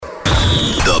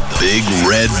The Big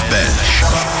Red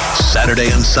Bench.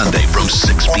 Saturday and Sunday from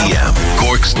 6 p.m.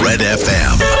 Cork's Red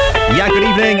FM. Yeah, good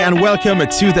evening and welcome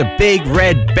to the Big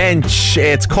Red Bench.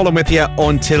 It's Colin with you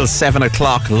until 7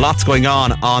 o'clock. Lots going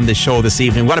on the show this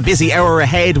evening. We've got a busy hour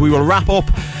ahead. We will wrap up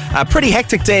a pretty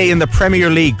hectic day in the Premier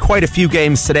League. Quite a few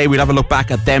games today. We'll have a look back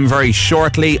at them very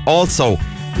shortly. Also,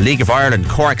 League of Ireland,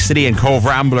 Cork City and Cobh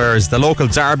Ramblers, the local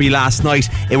derby last night.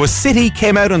 It was City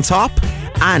came out on top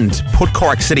and put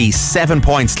Cork City 7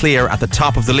 points clear at the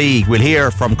top of the league. We'll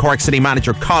hear from Cork City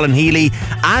manager Colin Healy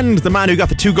and the man who got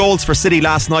the 2 goals for City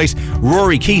last night,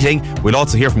 Rory Keating. We'll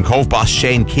also hear from Cobh boss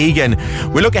Shane Keegan.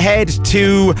 We look ahead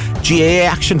to GAA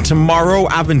action tomorrow.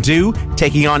 Avondhu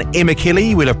taking on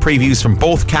Imachilly. We'll have previews from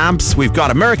both camps. We've got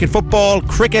American football,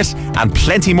 cricket and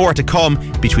plenty more to come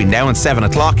between now and 7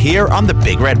 o'clock here on the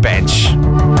Big Red Bench.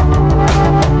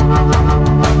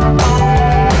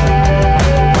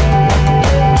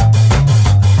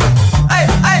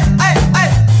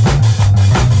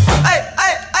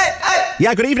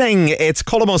 Yeah, good evening. It's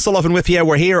Colm O'Sullivan with you.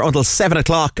 We're here until 7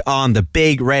 o'clock on the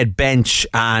Big Red Bench.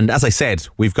 And as I said,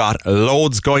 we've got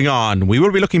loads going on. We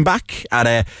will be looking back at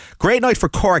a great night for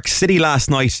Cork City last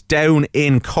night down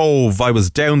in Cobh. I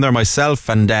was down there myself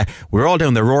and we were all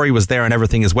down there. Rory was there and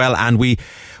everything as well. And we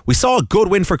saw a good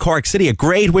win for Cork City, a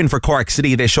great win for Cork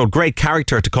City. They showed great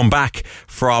character to come back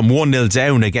from 1-0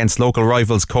 down against local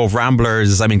rivals Cobh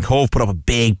Ramblers. I mean, Cobh put up a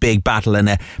big battle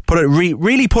and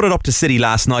really put it up to City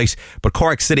last night. But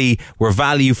Cork City were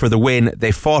value for the win.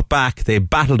 They fought back, they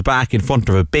battled back in front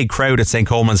of a big crowd at St.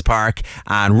 Coleman's Park,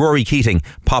 and Rory Keating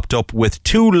popped up with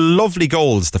 2 lovely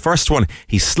goals. The first one,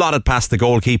 he slotted past the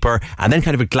goalkeeper, and then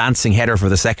kind of a glancing header for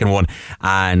the second one.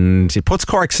 And it puts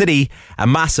Cork City a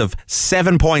massive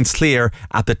 7 points clear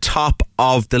at the top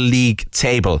of the league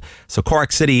table. So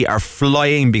Cork City are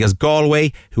flying because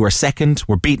Galway, who are second,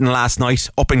 were beaten last night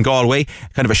up in Galway.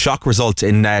 Kind of a shock result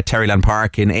in Terryland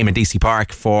Park, in Eamon Deasy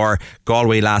Park for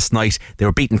Galway last night. They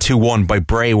were beaten 2-1 by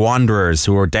Bray Wanderers,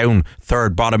 who are down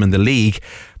third bottom in the league.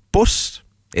 But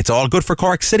it's all good for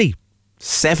Cork City.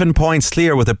 7 points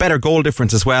clear with a better goal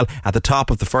difference as well at the top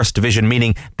of the first division,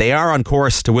 meaning they are on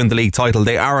course to win the league title.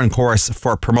 They are on course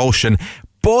for promotion.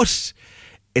 But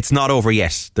it's not over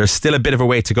yet. There's still a bit of a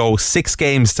way to go. 6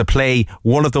 games to play.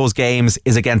 One of those games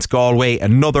is against Galway.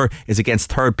 Another is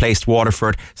against third placed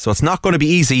Waterford. So it's not going to be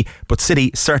easy, but City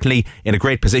certainly in a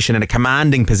great position, in a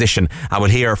commanding position. I will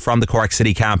hear from the Cork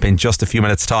City camp in just a few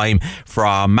minutes' time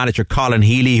from manager Colin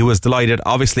Healy, who was delighted.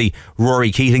 Obviously,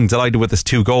 Rory Keating delighted with his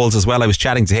 2 goals as well. I was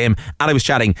chatting to him, and I was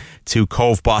chatting to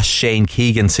Cobh boss Shane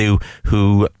Keegan too,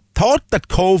 who thought that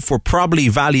Cobh were probably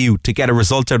value to get a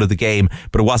result out of the game,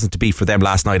 but it wasn't to be for them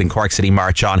last night, in Cork City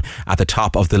march on at the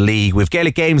top of the league. We've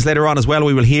Gaelic games later on as well.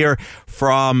 We will hear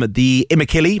from the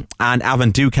Imachilly and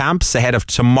Avondhu camps ahead of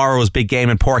tomorrow's big game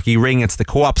in Porky Ring. It's the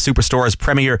Co-op Superstores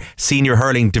Premier Senior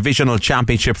Hurling Divisional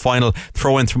Championship Final.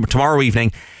 Throw-in tomorrow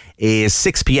evening is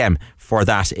 6 p.m. for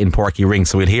that in Porky Ring.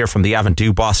 So we'll hear from the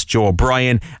Avondhu boss Joe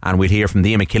O'Brien, and we'll hear from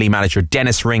the Imachilly manager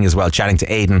Dennis Ring as well, chatting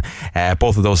to Aidan.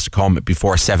 Both of those to come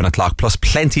before 7 o'clock, plus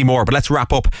plenty more. But let's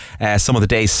wrap up some of the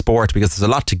day's sport, because there's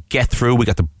a lot to get through. We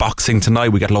got the boxing tonight,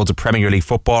 we got loads of Premier League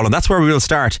football, and that's where we will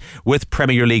start with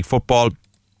Premier League football.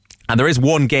 And there is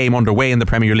one game underway in the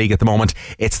Premier League at the moment.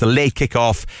 It's the late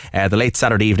kickoff, the late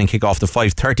Saturday evening kickoff, the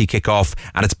 5:30 kickoff,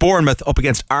 and it's Bournemouth up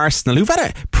against Arsenal, who've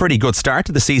had a pretty good start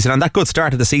to the season, and that good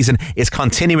start of the season is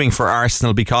continuing for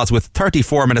Arsenal, because with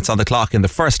 34 minutes on the clock in the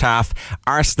first half,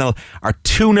 Arsenal are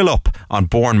 2-0 up on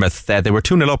Bournemouth. They were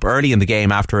 2-0 up early in the game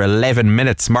after 11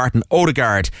 minutes. Martin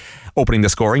Odegaard opening the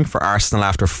scoring for Arsenal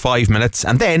after 5 minutes,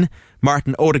 and then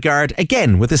Martin Odegaard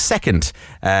again with his second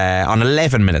on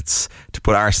 11 minutes to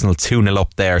put Arsenal 2-0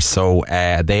 up there. So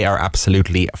they are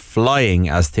absolutely flying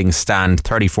as things stand.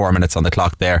 34 minutes on the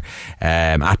clock there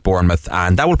at Bournemouth,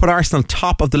 and that will put Arsenal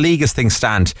top of the league as things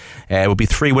stand. It will be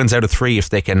 3 wins out of 3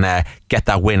 if they can get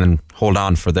that win and hold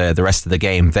on for the rest of the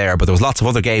game there. But there was lots of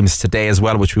other games today as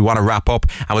well, which we want to wrap up,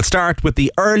 and we'll start with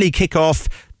the early kickoff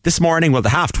this morning. Well, the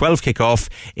 12:30 kickoff.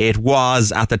 It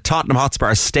was at the Tottenham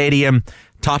Hotspur Stadium.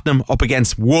 Tottenham up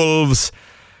against Wolves,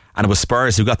 and it was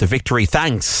Spurs who got the victory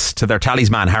thanks to their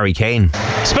talisman Harry Kane.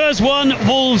 Spurs 1,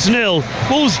 Wolves 0.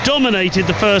 Wolves dominated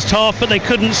the first half, but they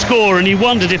couldn't score, and you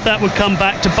wondered if that would come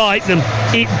back to bite them.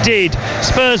 It did.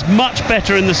 Spurs much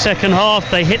better in the second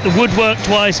half. They hit the woodwork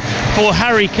twice before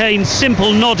Harry Kane's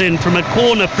simple nod-in from a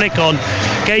corner flick-on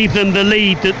gave them the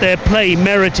lead that their play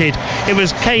merited. It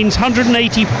was Kane's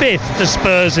 185th for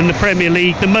Spurs in the Premier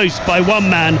League, the most by one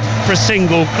man for a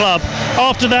single club.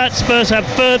 After that, Spurs had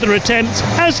further attempts,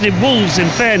 as did Wolves in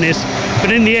fairness,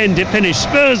 but in the end it finished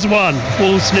Spurs 1,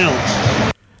 Wolves 0.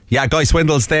 Yeah, Guy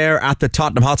Swindle's there at the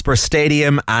Tottenham Hotspur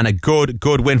Stadium, and a good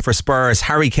win for Spurs.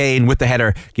 Harry Kane with the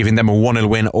header, giving them a 1-0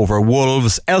 win over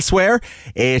Wolves. Elsewhere,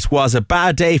 it was a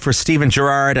bad day for Steven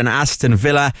Gerrard and Aston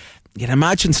Villa. You'd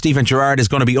imagine Steven Gerrard is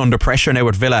going to be under pressure now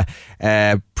at Villa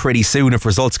pretty soon if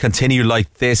results continue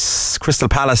like this. Crystal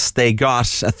Palace, they got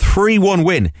a 3-1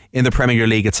 win in the Premier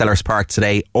League at Selhurst Park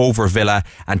today over Villa,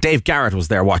 and Dave Garrett was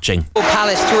there watching.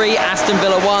 Palace 3, Aston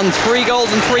Villa 1. 3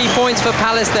 goals and 3 points for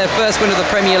Palace, their first win of the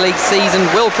Premier League season.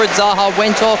 Wilfried Zaha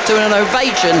went off to an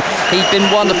ovation. He'd been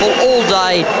wonderful all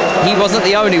day. He wasn't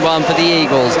the only one for the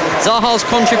Eagles. Zaha's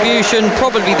contribution,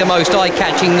 probably the most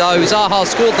eye-catching though. Zaha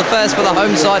scored the first for the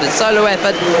home side at solo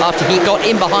effort after he got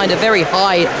in behind a very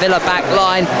high Villa back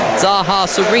line. Zaha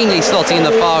serenely slotting in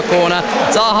the far corner.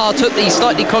 Zaha took the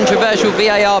slightly controversial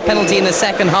VAR penalty in the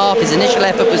second half. His initial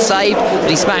effort was saved, but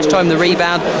he smashed home the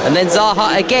rebound. And then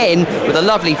Zaha again with a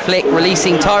lovely flick,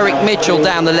 releasing Tyrick Mitchell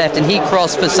down the left, and he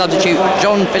crossed for substitute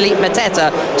Jean-Philippe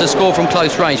Mateta to score from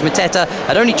close range. Mateta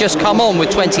had only just come on with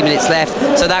 20 minutes left,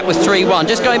 so that was 3-1.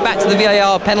 Just going back to the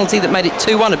VAR penalty that made it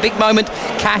 2-1, a big moment.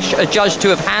 Cash adjudged to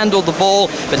have handled the ball,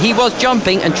 but he was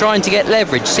jumping and trying to get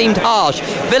leverage. Seemed harsh.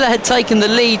 Villa had taken the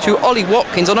lead through Ollie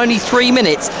Watkins on only 3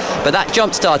 minutes, but that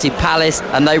jump started Palace,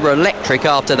 and they were electric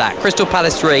after that. Crystal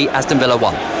Palace 3, Aston Villa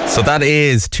 1. So that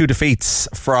is 2 defeats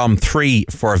from 3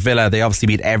 for Villa. They obviously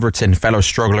beat Everton, fellow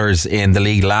strugglers in the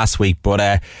league last week,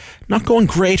 but not going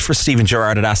great for Steven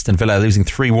Gerrard at Aston Villa, losing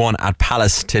 3-1 at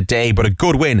Palace today, but a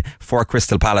good win for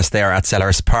Crystal Palace there at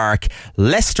Selhurst Park.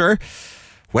 Leicester,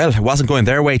 well, it wasn't going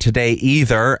their way today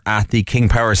either at the King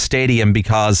Power Stadium,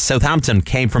 because Southampton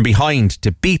came from behind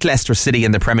to beat Leicester City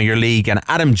in the Premier League, and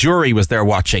Adam Jury was there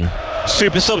watching.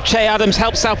 Super sub Che Adams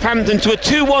helped Southampton to a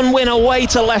 2-1 win away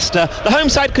to Leicester. The home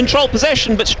side controlled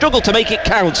possession but struggled to make it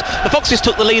count. The Foxes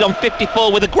took the lead on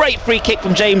 54 with a great free kick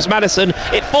from James Maddison.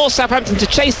 It forced Southampton to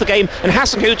chase the game, and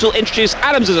Hasenhüttl introduced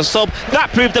Adams as a sub.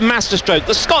 That proved a masterstroke.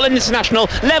 The Scotland international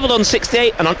levelled on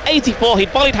 68, and on 84 he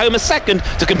volleyed home a second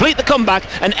to complete the comeback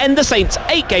and end the Saints'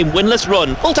 8-game winless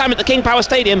run. Full time at the King Power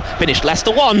Stadium finished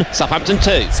Leicester 1, Southampton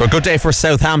 2. So a good day for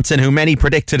Southampton, who many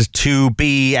predicted to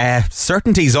be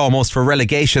certainties almost for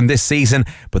relegation this season,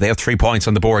 but they have 3 points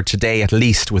on the board today at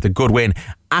least, with a good win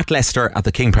at Leicester at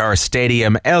the King Power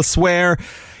Stadium. Elsewhere,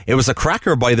 it was a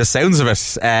cracker by the sounds of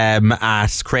it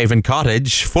at Craven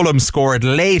Cottage. Fulham scored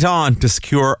late on to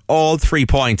secure all 3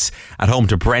 points at home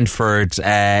to Brentford,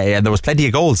 and there was plenty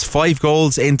of goals, 5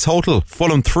 goals in total.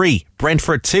 Fulham 3,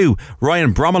 Brentford 2.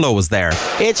 Ryan Bromelo was there.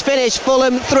 It's finished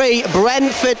Fulham 3,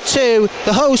 Brentford 2.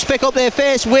 The hosts pick up their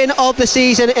first win of the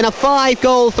season in a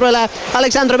 5-goal thriller.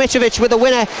 Alexander Mitrovic with the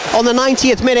winner on the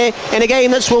 90th minute in a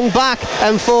game that swung back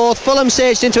and forth. Fulham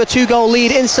surged into a 2-goal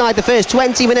lead inside the first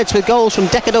 20 minutes with goals from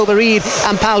Decadova-Reid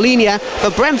and Paulinho.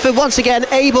 But Brentford once again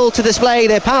able to display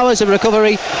their powers of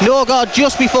recovery. Norgard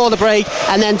just before the break,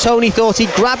 and then Tony thought he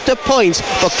grabbed a point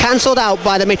but cancelled out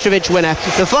by the Mitrovic winner.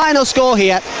 The final score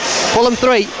here, Fulham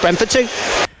 3, Brentford 2.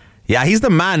 Yeah, he's the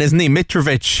man, isn't he,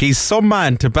 Mitrovic? He's some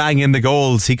man to bang in the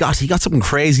goals. He got something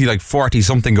crazy like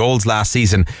 40-something goals last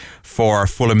season for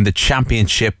Fulham in the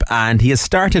Championship, and he has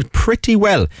started pretty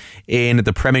well in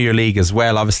the Premier League as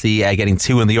well. Obviously getting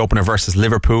 2 in the opener versus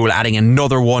Liverpool, adding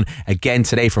another one again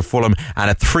today for Fulham, and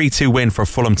a 3-2 win for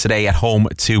Fulham today at home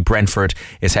to Brentford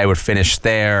is how it finished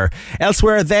there.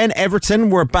 Elsewhere then, Everton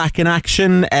were back in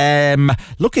action,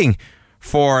 looking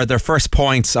for their first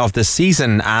points of the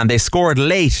season, and they scored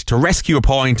late to rescue a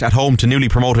point at home to newly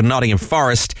promoted Nottingham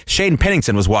Forest. Shane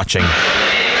Pennington was watching.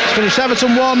 Finished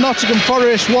Everton 1, Nottingham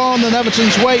Forest 1, and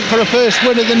Everton's wait for a first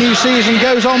win of the new season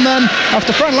goes on then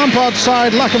after Frank Lampard's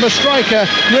side lack of a striker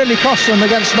really cost them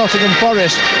against Nottingham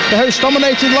Forest. The hosts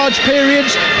dominated large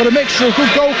periods, but a mixture of good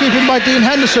goalkeeping by Dean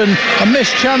Henderson and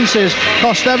missed chances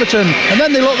cost Everton, and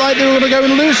then they looked like they were going to go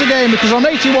and lose the game, because on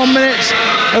 81 minutes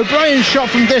O'Brien's shot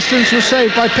from distance was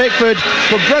saved by Pickford,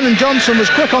 but Brennan Johnson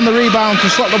was quick on the rebound to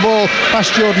slot the ball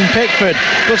past Jordan Pickford.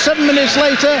 But 7 minutes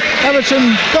later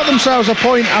Everton got themselves a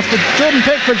point after Jordan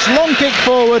Pickford's long kick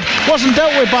forward wasn't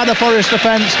dealt with by the Forest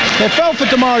defence. They fell for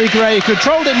Damari Gray,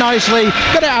 controlled it nicely,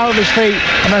 got it out of his feet,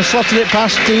 and then slotted it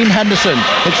past Dean Henderson.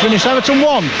 It's finished Everton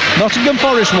 1, Nottingham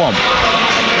Forest 1.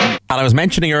 And I was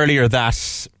mentioning earlier that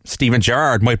Steven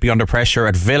Gerrard might be under pressure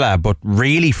at Villa, but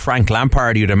really Frank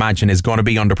Lampard, you'd imagine, is going to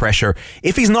be under pressure.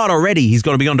 If he's not already, he's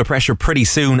going to be under pressure pretty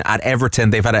soon at Everton.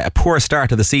 They've had a poor start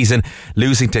to the season,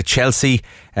 losing to Chelsea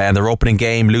in their opening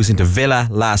game, losing to Villa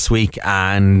last week,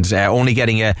 and only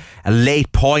getting a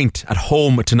late point at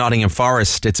home to Nottingham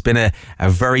Forest. It's been a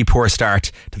very poor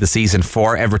start to the season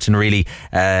for Everton, really.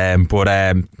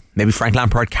 But maybe Frank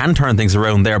Lampard can turn things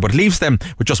around there, but it leaves them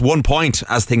with just 1 point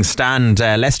as things stand.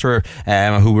 Leicester,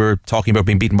 who were talking about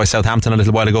being beaten by Southampton a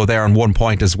little while ago, there on 1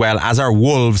 point as well, as are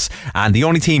Wolves, and the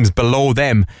only teams below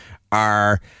them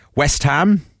are West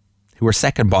Ham, who are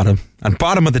second bottom, and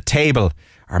bottom of the table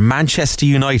are Manchester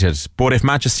United. But if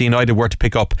Manchester United were to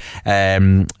pick up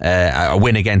a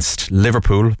win against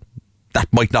Liverpool, that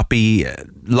might not be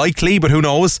likely, but who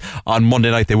knows. On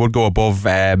Monday night they would go above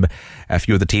a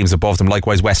few of the teams above them.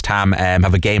 Likewise, West Ham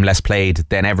have a game less played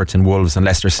than Everton, Wolves and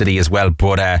Leicester City as well.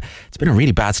 But it's been a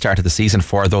really bad start of the season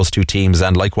for those two teams,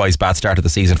 and likewise bad start of the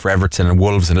season for Everton and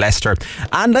Wolves and Leicester.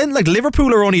 And then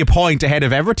Liverpool are only a point ahead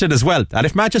of Everton as well. And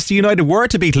if Manchester United were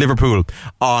to beat Liverpool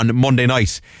on Monday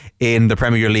night in the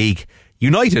Premier League,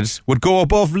 United would go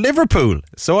above Liverpool.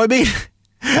 So I mean,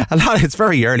 it's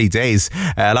very early days.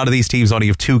 A lot of these teams only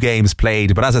have 2 games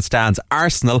played, but as it stands,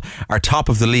 Arsenal are top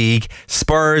of the league,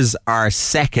 Spurs are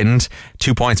second,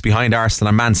 2 points behind Arsenal,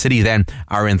 and Man City then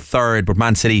are in third. But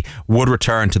Man City would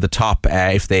return to the top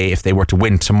if they were to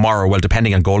win tomorrow. Well,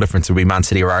 depending on goal difference, it would be Man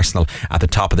City or Arsenal at the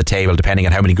top of the table, depending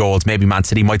on how many goals maybe Man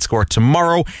City might score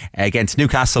tomorrow against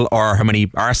Newcastle, or how many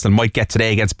Arsenal might get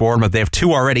today against Bournemouth. They have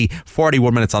 2 already,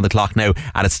 41 minutes on the clock now,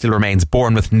 and it still remains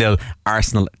Bournemouth 0,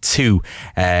 Arsenal 2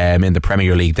 in the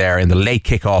Premier League there in the late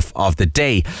kickoff of the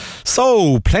day.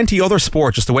 So plenty other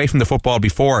sport just away from the football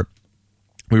before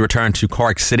we return to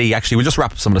Cork City. Actually, we'll just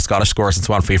wrap up some of the Scottish scores and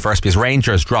so on for you first, because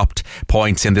Rangers dropped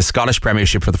points in the Scottish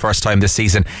Premiership for the first time this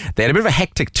season. They had a bit of a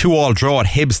hectic 2-2 draw at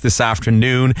Hibs this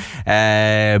afternoon.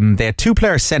 They had 2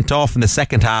 players sent off in the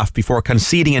second half before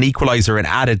conceding an equaliser in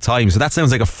added time. So that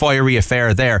sounds like a fiery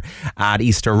affair there at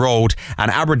Easter Road.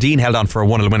 And Aberdeen held on for a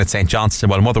 1-0 win at St Johnstone,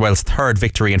 while Motherwell's third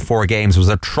victory in 4 games was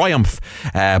a triumph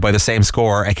by the same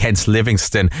score against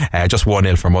Livingston. Just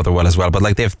 1-0 for Motherwell as well.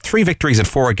 But they have 3 victories in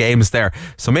 4 games there.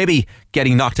 So maybe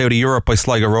getting knocked out of Europe by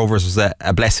Sligo Rovers was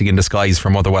a blessing in disguise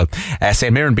for Motherwell.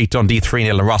 St Mirren beat Dundee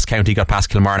 3-0, and Ross County got past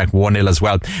Kilmarnock 1-0 as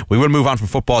well. We will move on from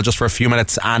football just for a few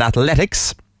minutes and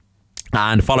athletics.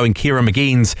 And following Ciara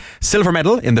McGean's silver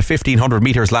medal in the 1500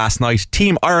 metres last night,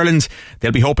 Team Ireland,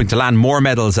 they'll be hoping to land more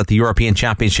medals at the European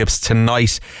Championships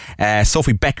tonight.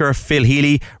 Sophie Becker, Phil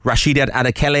Healy, Rashida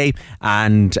Adekele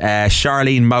and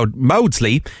Charlene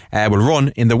Maudsley will run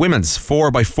in the women's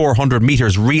 4x400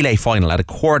 metres relay final at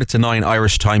 9:15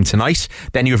 Irish time tonight.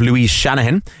 Then you have Louise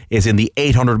Shanahan is in the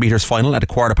 800 metres final at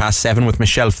 7:15 with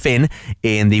Michelle Finn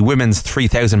in the women's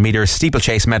 3000 metres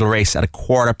steeplechase medal race at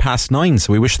 9:15.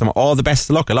 So we wish them all the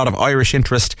best of luck. A lot of Irish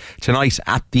interest tonight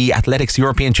at the Athletics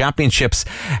European Championships.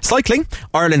 Cycling,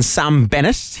 Ireland's Sam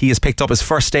Bennett, he has picked up his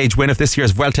first stage win of this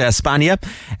year's Vuelta a España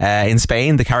in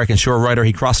Spain. The Carrick and Shore rider,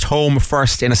 he crossed home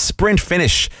first in a sprint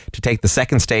finish to take the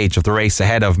second stage of the race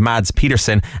ahead of Mads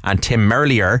Pedersen and Tim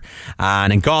Merlier.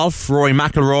 And in golf, Rory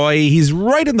McIlroy, he's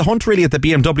right in the hunt really at the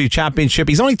BMW Championship.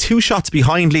 He's only 2 shots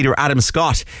behind leader Adam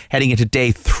Scott heading into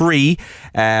day 3.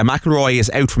 McIlroy is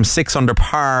out from 6 under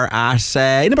par at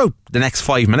in about the next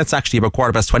 5 minutes, actually about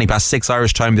 6:20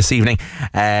 Irish time this evening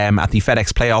at the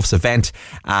FedEx Playoffs event.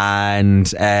 And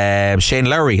Shane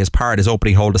Lowry has parred his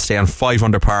opening hole to stay on 5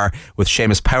 under par, with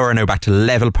Seamus Power now back to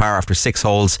level par after 6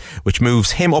 holes, which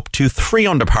moves him up to 3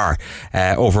 under par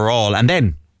overall. And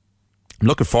then I'm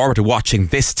looking forward to watching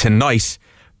this tonight.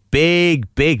 Big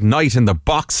night in the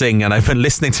boxing, and I've been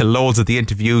listening to loads of the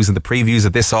interviews and the previews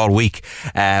of this all week.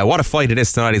 What a fight it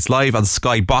is tonight. It's live on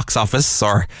Sky Box Office,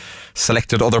 or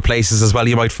selected other places as well,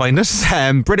 you might find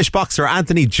it. British boxer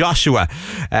Anthony Joshua,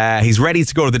 he's ready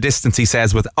to go to the distance, he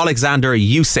says, with Alexander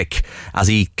Usyk, as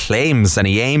he claims and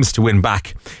he aims to win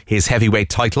back his heavyweight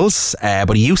titles.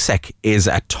 But Usyk is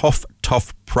a tough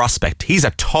prospect. He's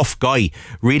a tough guy.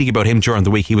 Reading about him during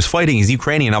the week, he was fighting, he's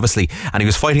Ukrainian obviously, and he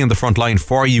was fighting on the front line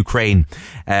for Ukraine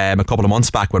a couple of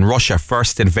months back when Russia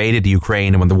first invaded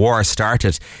Ukraine, and when the war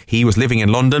started. He was living in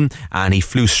London and he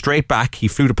flew straight back. He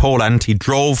flew to Poland, he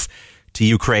drove to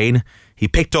Ukraine, he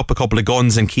picked up a couple of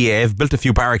guns in Kiev, built a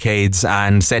few barricades,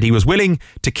 and said he was willing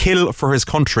to kill for his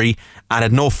country and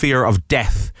had no fear of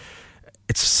death.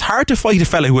 It's hard to fight a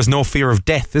fella who has no fear of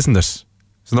death, isn't it?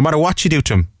 So no matter what you do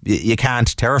to him, you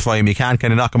can't terrify him, you can't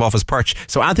kind of knock him off his perch.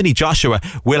 So Anthony Joshua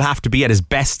will have to be at his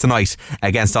best tonight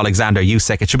against Alexander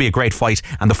Usyk. It should be a great fight,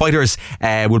 and the fighters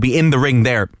will be in the ring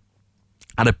there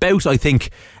at about, I think,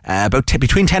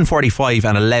 between 10:45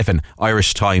 and 11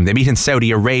 Irish time. They meet in Saudi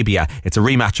Arabia. It's a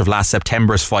rematch of last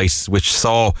September's fight, which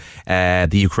saw the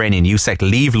Ukrainian Usyk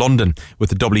leave London with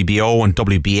the WBO and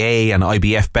WBA and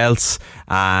IBF belts,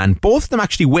 and both of them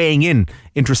actually weighing in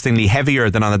interestingly heavier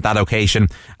than on that occasion,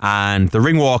 and the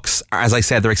ring walks, as I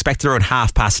said, they're expected around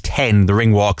 10:30, the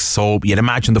ring walks, so you'd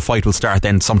imagine the fight will start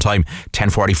then sometime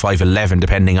 10:45, 11,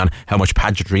 depending on how much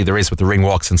pageantry there is with the ring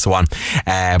walks and so on.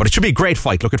 But it should be a great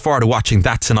fight. Looking forward to watching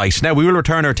that tonight. Now we will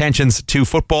return our attentions to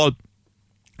football.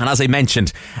 And as I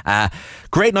mentioned,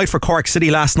 great night for Cork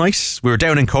City last night. We were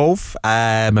down in Cobh,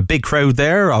 a big crowd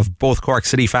there of both Cork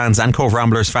City fans and Cobh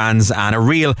Ramblers fans, and a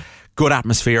real good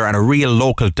atmosphere and a real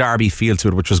local derby feel to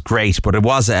it, which was great. But it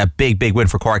was a big win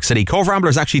for Cork City. Cobh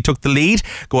Ramblers actually took the lead,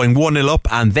 going 1-0 up,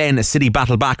 and then City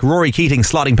battled back. Rory Keating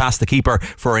slotting past the keeper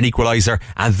for an equaliser,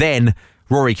 and then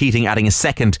Rory Keating adding a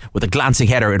second with a glancing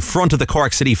header in front of the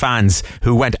Cork City fans,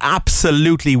 who went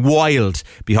absolutely wild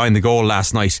behind the goal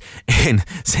last night in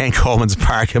St. Coleman's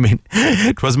Park. I mean,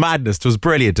 it was madness. It was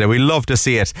brilliant. We love to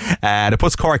see it. It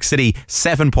puts Cork City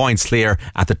 7 points clear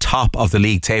at the top of the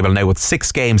league table now with 6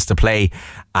 games to play,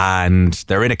 and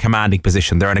they're in a commanding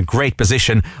position. They're in a great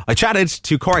position. I chatted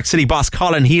to Cork City boss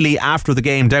Colin Healy after the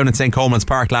game down in St. Coleman's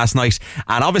Park last night,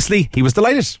 and obviously he was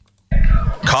delighted.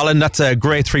 Colin, that's a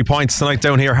great 3 points tonight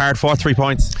down here. Hard fought 3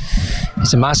 points.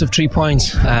 It's a massive 3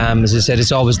 points. As I said,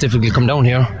 it's always difficult to come down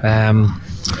here.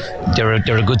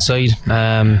 They're a good side,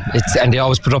 and they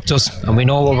always put up to us, and we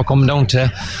know what we're coming down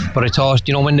to. But I thought,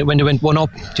 when they went 1 up,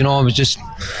 I was just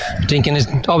thinking it's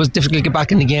always difficult to get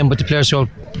back in the game, but the players showed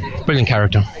brilliant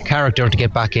character to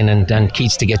get back in, and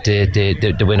Keats to get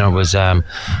the winner was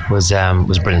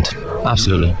brilliant.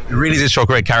 Absolutely, it really did show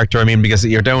great character. I mean, because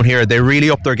you're down here, they really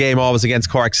upped their game always against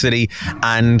Cork City,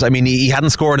 and I mean, he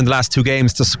hadn't scored in the last 2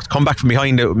 games. To come back from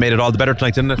behind, it made it all the better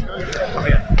tonight, didn't it?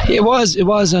 It was,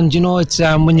 and it's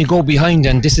when you go behind,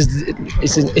 and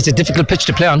it's a difficult pitch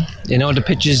to play on. The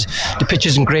pitch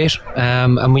isn't great,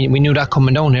 and we knew that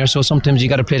coming down here. So sometimes you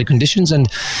got to play the conditions, and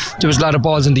there was a lot of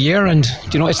balls in the air, and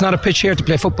it's not a pitch here to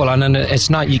play football on, and it's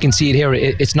not. You can see it here.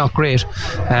 It's not great,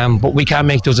 but we can't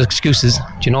make those excuses.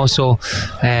 So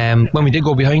when we did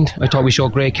go behind, I thought we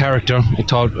showed great character. I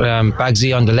thought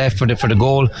Bagsy on the left for the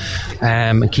goal,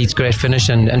 and Keats' great finish,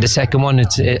 and the second one,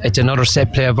 it's another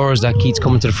set play of ours that Keats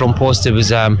coming to the front post. It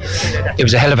was a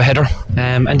hell of a header,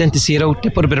 and then to see it out, they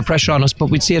put a bit of pressure on us, but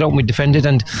we'd see it out and we defended,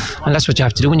 and that's what you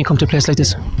have to do when you come to a place like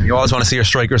this. You always want to see your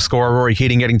strikers score. Rory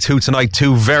Keating getting 2 tonight,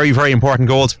 2 very, very important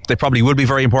goals. They probably will be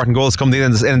very important goals come the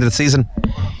end of the season.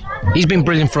 He's been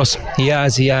brilliant for us. He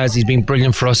has. He's been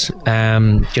brilliant for us. I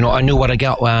knew what I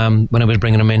got when I was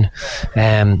bringing him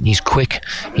in. He's quick.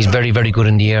 He's very, very good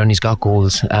in the air, and he's got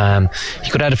goals. He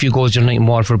could have had a few goals tonight in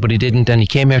Waterford, but he didn't. And he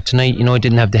came here tonight. He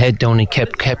didn't have the head down. He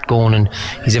kept going, and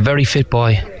he's a very fit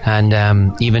boy. And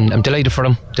even I'm delighted for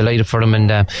him.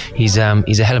 And he's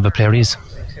a hell of a player. He is.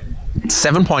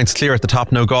 7 points clear at the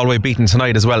top now. Galway beaten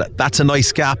tonight as well. That's a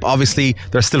nice gap. Obviously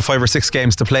there's still 5 or 6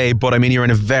 games to play, but I mean, you're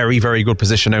in a very, very good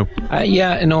position now.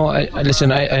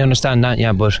 Listen, I understand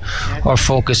that, but our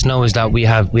focus now is that we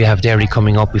have Derry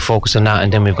coming up. We focus on that,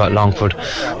 and then we've got Longford.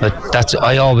 But that's,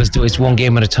 I always do, it's one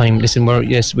game at a time. Listen,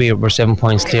 we're 7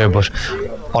 points clear, but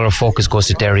all our focus goes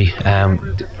to Derry.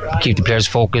 Keep the players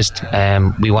focused.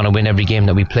 We want to win every game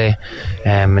that we play,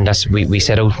 and that's we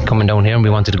set out coming down here, and we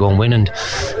wanted to go and win. And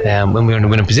when we were in a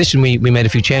winning position, we made a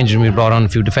few changes, and we brought on a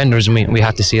few defenders, and we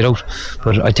had to see it out.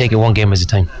 But I take it one game at a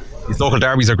time. These local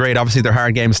derbies are great. Obviously they're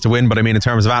hard games to win, but I mean, in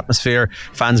terms of atmosphere,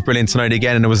 fans brilliant tonight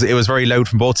again, and it was very loud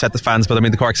from both sets of fans. But I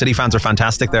mean, the Cork City fans are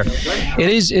fantastic there. It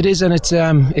is, and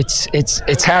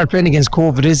it's hard playing against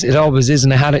Cobh. It always is,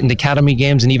 and I had it in the academy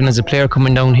games, and even as a player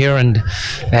coming down here, and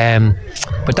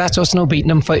but that's us now beating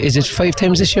them. Is it 5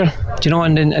 times this year?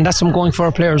 And that's what I'm going for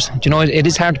our players. It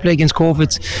is hard to play against Cobh.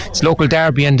 It's local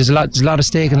derby, and there's a lot of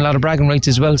stake and a lot of bragging rights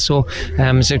as well. So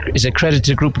it's a credit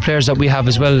to the group of players that we have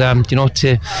as well.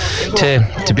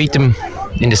 To beat them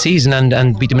in the season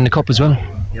and beat them in the cup as well.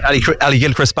 Ali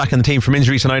Gilchrist back in the team from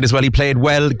injury tonight as well. He played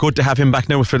well. Good to have him back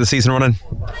now for the season running.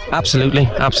 Absolutely.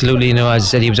 As I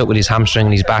said, he was out with his hamstring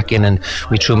and he's back in, and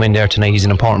we threw him in there tonight. He's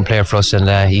an important player for us, and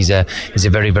he's a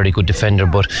very, very good defender,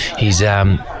 but he's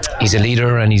a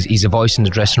leader, and he's a voice in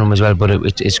the dressing room as well. But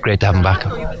it's great to have him back.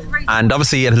 And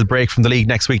obviously a little break from the league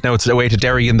next week now. It's away to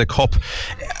Derry in the cup.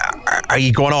 Are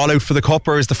you going all out for the cup,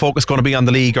 or is the focus going to be on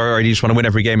the league, or do you just want to win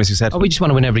every game, as you said? We just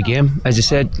want to win every game. As I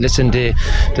said, listen, the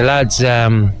lads,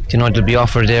 they'll be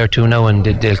offered there too now, and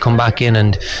they'll come back in,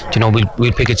 and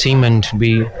we'll pick a team, and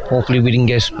hopefully we didn't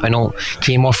get. I know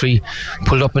Keane Murphy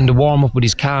pulled up in the warm up with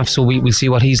his calf, so we'll see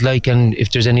what he's like, and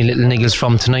if there's any little niggles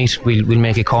from tonight, we'll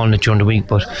make a call on it during the week.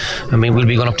 But I mean, we'll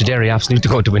be going up to Derry absolutely to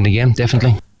go to win the game,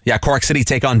 definitely. Yeah, Cork City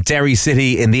take on Derry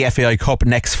City in the FAI Cup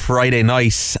next Friday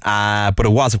night. But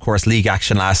it was, of course, league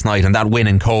action last night, and that win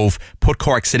in Cobh put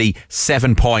Cork City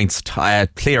 7 points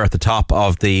clear at the top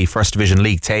of the First Division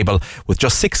league table with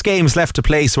just 6 games left to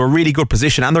play. So a really good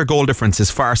position, and their goal difference is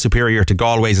far superior to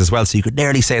Galway's as well. So you could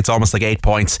nearly say it's almost like 8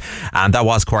 points. And that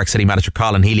was Cork City manager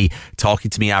Colin Healy talking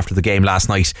to me after the game last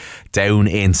night down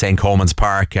in St. Coleman's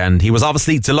Park. And he was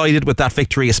obviously delighted with that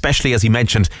victory, especially as he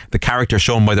mentioned the character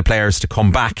shown by the players to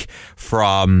come back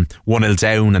from 1-0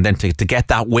 down and then to get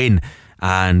that win.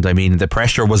 And I mean, the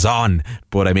pressure was on,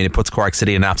 but I mean, it puts Cork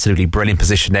City in an absolutely brilliant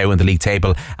position now in the league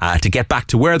table to get back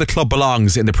to where the club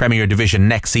belongs in the Premier Division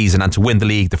next season and to win the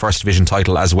league, the First Division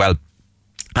title as well.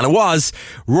 And it was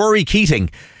Rory Keating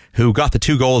who got the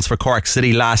 2 goals for Cork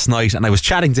City last night, and I was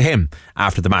chatting to him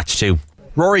after the match too.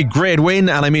 Rory, great win,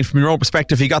 and I mean, from your own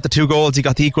perspective, you got the 2 goals, you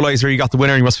got the equaliser, you got the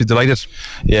winner, you must be delighted.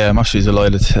 Yeah, I'm actually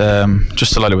delighted.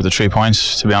 Just delighted with the 3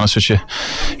 points, to be honest with you.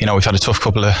 You know, we've had a tough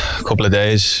couple of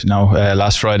days. You know,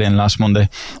 last Friday and last Monday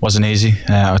wasn't easy.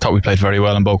 I thought we played very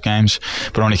well in both games,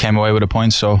 but only came away with a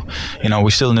point. So, you know,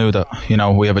 we still knew that, you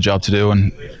know, we have a job to do,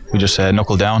 and we just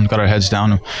knuckled down, got our heads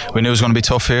down. We knew it was going to be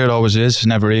tough here. It always is. It's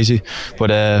never easy.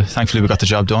 But thankfully we got the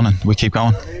job done and we keep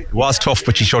going. It was tough,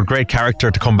 but you showed great character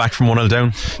to come back from 1-0 down.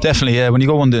 Definitely, yeah. When you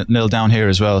go 1-0 down here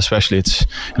as well, especially, it's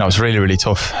really, really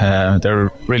tough. They're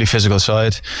a really physical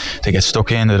side. They get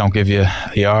stuck in. They don't give you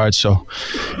a yard. So,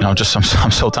 you know,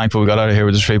 I'm so thankful we got out of here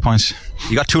with the 3 points.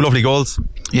 You got 2 lovely goals.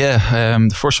 Yeah,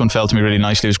 the first one fell to me really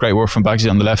nicely. It was great work from Bagsy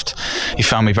on the left. He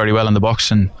found me very well in the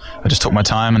box, and I just took my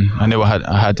time, and I knew I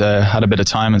had a bit of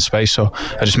time and space, so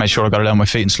I just made sure I got it on my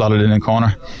feet and slotted it in the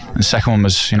corner. And the second one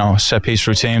was, you know, a set piece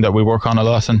routine that we work on a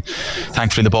lot, and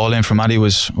thankfully the ball in from Maddie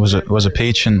was a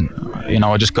peach, and you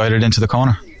know, I just guided it into the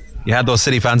corner. You had those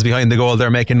City fans behind the goal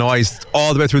there making noise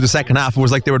all the way through the second half. It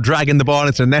was like they were dragging the ball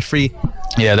into the net free.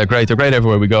 Yeah, they're great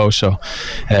everywhere we go, so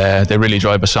they really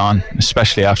drive us on,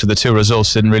 especially after the 2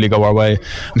 results didn't really go our way.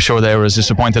 I'm sure they were as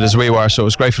disappointed as we were, so it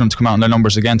was great for them to come out in their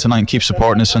numbers again tonight and keep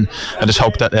supporting us, and I just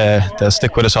hope that they'll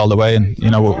stick with us all the way, and you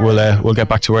know, we'll get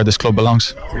back to where this club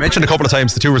belongs. You mentioned a couple of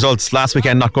times the 2 results last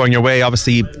weekend not going your way.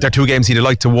 Obviously they're 2 games you'd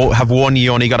like to have won.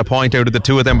 You only got a point out of the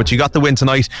 2 of them, but you got the win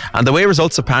tonight, and the way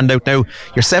results have panned out now,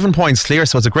 you're 7 points clear,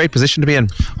 so it's a great position to be in.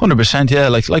 100%, yeah.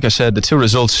 Like I said, the 2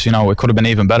 results, you know, it could have been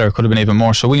even better, it could have been even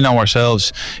more, so we know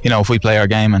ourselves, you know, if we play our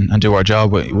game and do our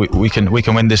job, we can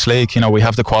win this league. You know, we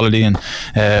have the quality, and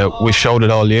we've showed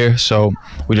it all year, so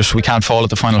we can't fall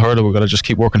at the final hurdle. We've got to just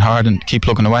keep working hard and keep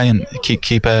plugging away and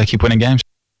keep winning games.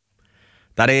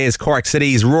 That is Cork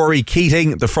City's Rory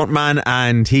Keating, the front man,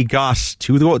 and he got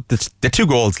the 2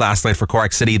 goals last night for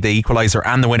Cork City, the equaliser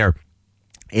and the winner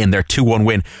in their 2-1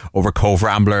 win over Cobh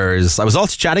Ramblers. I was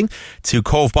also chatting to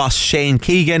Cobh boss Shane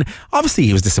Keegan. Obviously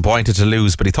he was disappointed to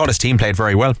lose, but he thought his team played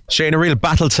very well. Shane, a real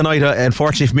battle tonight.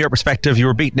 Unfortunately from your perspective you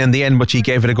were beaten in the end, but you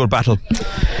gave it a good battle.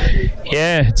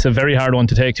 Yeah, it's a very hard one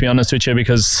to take, to be honest with you,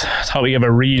 because I thought we gave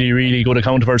a really, really good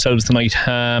account of ourselves tonight.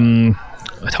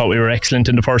 I thought we were excellent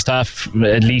in the first half,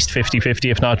 at least 50-50,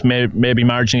 if not maybe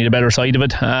marginally the better side of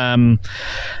it. And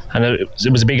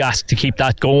it was a big ask to keep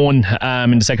that going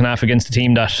in the second half against a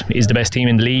team that is the best team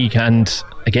in the league. And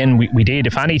again, we did.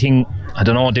 If anything, I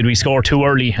don't know, did we score too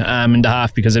early in the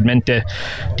half, because it meant the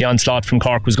onslaught from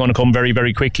Cork was going to come very,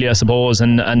 very quickly, I suppose,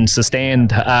 and sustained.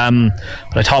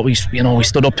 But I thought we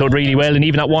stood up to it really well. And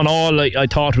even at 1-1, I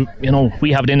thought, you know,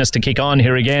 we have it in us to kick on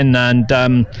here again.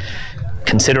 And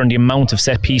considering the amount of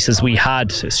set pieces we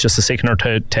had, it's just a sickener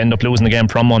to end up losing the game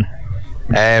from 1.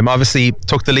 Obviously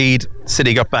took the lead,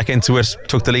 City got back into it,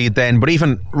 took the lead then, but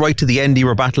even right to the end you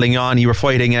were battling on, you were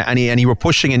fighting, and you were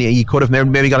pushing, and you could have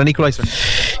maybe got an equaliser.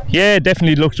 Yeah,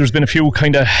 definitely. Look, there's been a few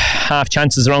kind of half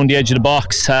chances around the edge of the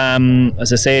box.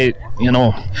 As I say, you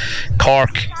know,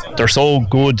 Cork, they're so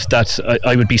good that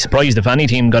I would be surprised if any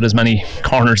team got as many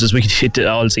corners as we did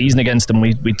all season against them.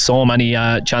 We'd so many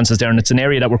chances there, and it's an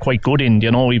area that we're quite good in.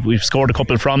 You know, we've scored a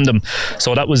couple from them,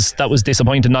 so that was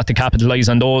disappointing not to capitalise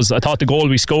on those. I thought the goal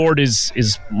we scored is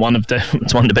one of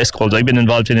the best goals I've been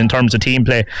involved in terms of team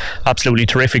play. Absolutely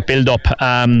terrific build up.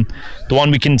 The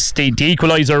one we can the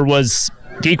equaliser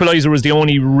was the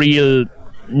only real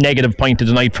negative point of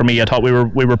the night for me. I thought we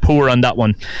were poor on that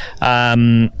one.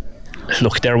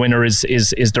 Look, their winner is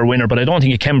their winner, but I don't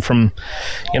think it came from,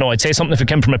 you know, I'd say something if it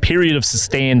came from a period of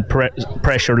sustained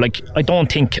pressure. Like, I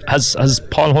don't think has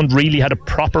Paul Hunt really had a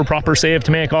proper save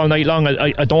to make all night long.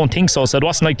 I don't think so. So it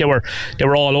wasn't like they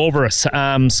were all over us.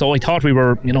 So I thought we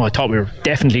were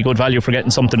definitely good value for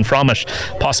getting something from it,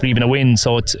 possibly even a win.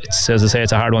 So it's as I say,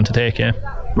 it's a hard one to take. Yeah.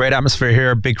 Great atmosphere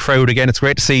here, big crowd again. It's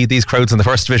great to see these crowds in the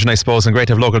first division, I suppose, and great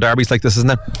to have local derbies like this,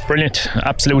 isn't it? Brilliant,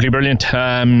 absolutely brilliant.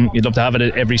 You'd love to have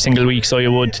it every single week, so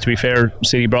you would. To be fair,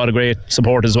 City brought a great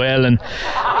support as well, and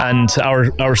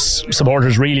our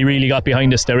supporters really got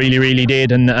behind us. They really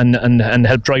did, and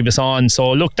helped drive us on.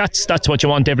 So look, that's what you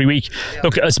want every week.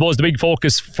 Look, I suppose the big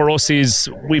focus for us is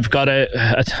we've got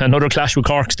another clash with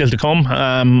Cork still to come,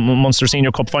 Munster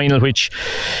Senior Cup final, which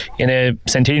in a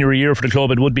centenary year for the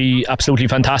club, it would be absolutely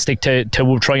fantastic to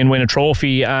try and win a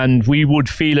trophy, and we would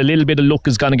feel a little bit of luck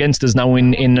has gone against us now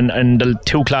in the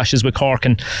two clashes with Cork.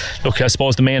 And look, I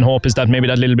suppose the main hope is that maybe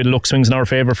that little bit of luck swings in our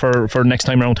favour for next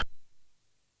time round.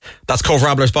 That's Cobh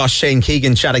Ramblers boss Shane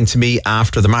Keegan chatting to me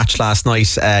after the match last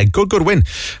night. Good win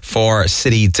for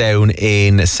City down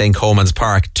in St. Coleman's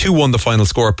Park. 2-1 the final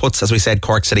score puts, as we said,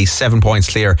 Cork City 7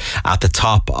 points clear at the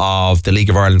top of the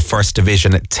League of Ireland First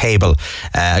Division table.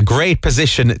 A great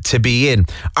position to be in.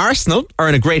 Arsenal are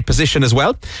in a great position as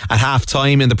well at half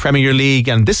time in the Premier League,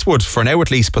 and this would, for now at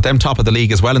least, put them top of the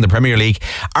league as well in the Premier League.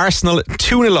 Arsenal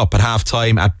 2-0 up at half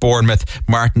time at Bournemouth.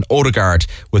 Martin Odegaard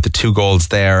with the 2 goals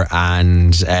there,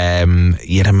 and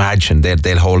you'd imagine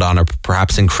they'll hold on or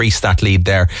perhaps increase that lead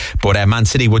there, but Man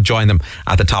City would join them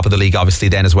at the top of the league obviously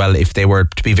then as well if they were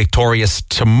to be victorious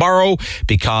tomorrow,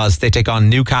 because they take on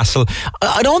Newcastle.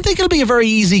 I don't think it'll be a very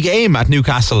easy game at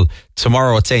Newcastle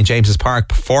tomorrow at St James's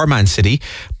Park for Man City,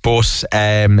 but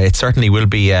it certainly will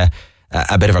be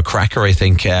a bit of a cracker, I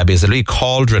think, because it'll be a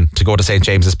cauldron to go to St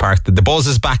James's Park. The buzz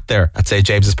is back there at St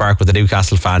James's Park with the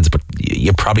Newcastle fans, but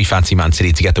you probably fancy Man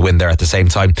City to get the win there at the same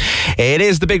time. It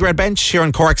is the Big Red Bench here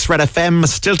on Cork's Red FM.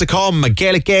 Still to come,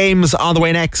 Gaelic games on the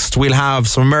way next. We'll have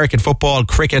some American football,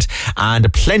 cricket,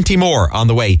 and plenty more on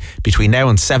the way between now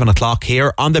and 7 o'clock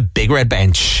here on the Big Red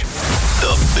Bench.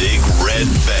 The Big Red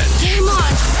Bench. Come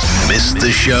on. Missed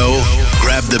the show?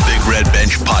 Grab the Big Red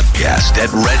Bench podcast at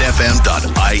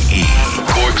redfm.ie.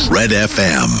 Cork's Red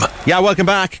FM. Yeah, welcome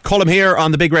back. Colm here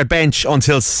on the Big Red Bench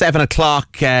until 7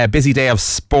 o'clock. Busy day of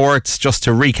sports. Just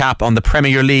to recap on the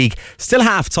Premier League. Still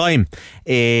half time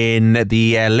in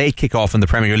the late kick-off in the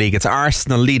Premier League. It's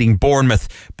Arsenal leading Bournemouth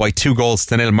by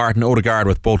 2-0. Martin Odegaard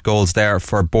with both goals there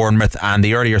for Bournemouth, and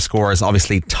the earlier scores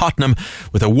obviously Tottenham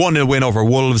with a 1-0 win over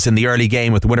Wolves in the early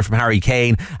game with the winner from Harry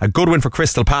Kane. A good win for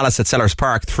Crystal Palace at Sellers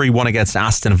Park, 3-1 against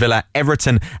Aston Villa.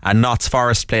 Everton and Notts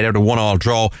Forest played out a 1-1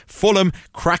 draw. Fulham,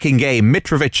 cracking game.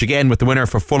 Mitrovic again with the winner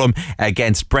for Fulham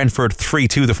against Brentford,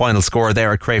 3-2 the final score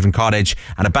there at Craven Cottage.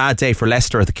 And a bad day for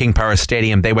Leicester at the King Power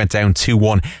Stadium. They went down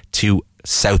 2-1 to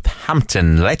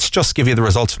Southampton. Let's just give you the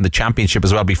results from the Championship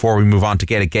as well before we move on to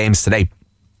Gaelic games today.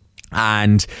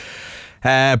 And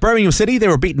Birmingham City, they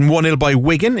were beaten 1-0 by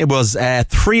Wigan. It was a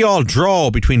 3-3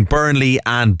 draw between Burnley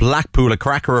and Blackpool, a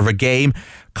cracker of a game.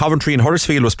 Coventry and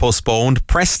Huddersfield was postponed.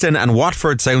 Preston and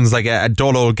Watford sounds like a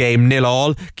dull old game,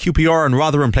 0-0. QPR and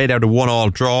Rotherham played out a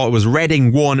 1-1 draw. It was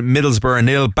Reading 1, Middlesbrough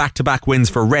 0. Back-to-back wins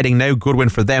for Reading now. Good win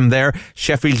for them there.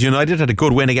 Sheffield United had a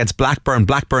good win against Blackburn.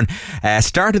 Blackburn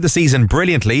started the season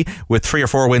brilliantly with 3 or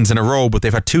 4 wins in a row, but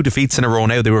they've had 2 defeats in a row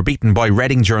now. They were beaten by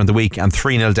Reading during the week and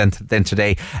 3-0 then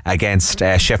today against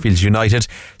Sheffield United.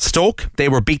 Stoke, they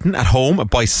were beaten at home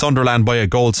by Sunderland by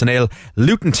 1-0.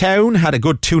 Luton Town had a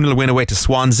good 2-0 win away to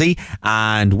Swansea,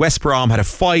 and West Brom had a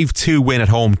 5-2 win at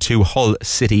home to Hull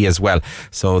City as well.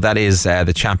 So that is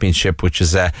the Championship, which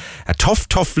is a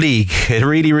tough league. It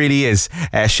really is.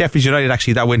 Sheffield United,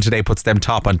 actually, that win today puts them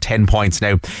top on 10 points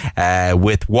now,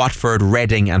 with Watford,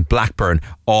 Reading and Blackburn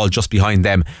all just behind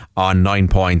them on 9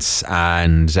 points.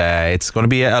 And it's going to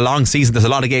be a long season. There's a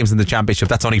lot of games in the Championship.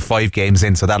 That's only 5 games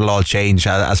in, so that'll all change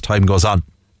as time goes on.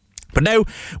 But now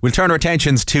we'll turn our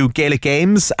attentions to Gaelic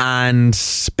games, and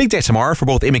big day tomorrow for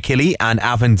both Imekilly and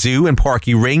Avondhu in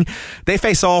Porky Ring. They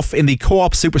face off in the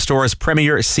Co-op Superstores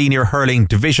Premier Senior Hurling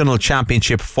Divisional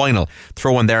Championship Final.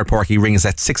 Throw-in there at Porky Ring is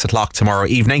at 6 o'clock tomorrow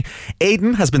evening.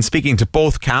 Aidan has been speaking to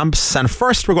both camps, and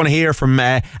first we're going to hear from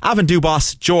Avondhu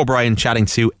boss Joe O'Brien chatting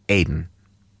to Aidan.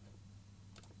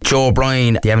 Joe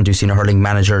O'Brien, the Avondhu Senior Hurling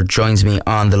manager, joins me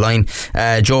on the line.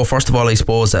 Joe, first of all, I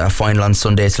suppose a final on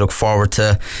Sunday to look forward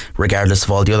to, regardless of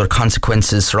all the other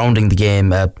consequences surrounding the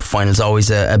game. Final's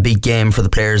always a big game for the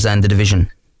players and the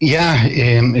division. Yeah,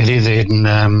 it is,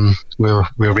 Aidan. We're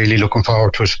really looking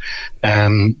forward to it.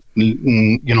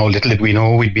 Little did we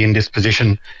know we'd be in this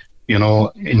position,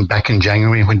 back in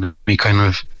January when we kind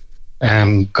of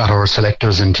got our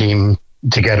selectors and team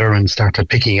together and started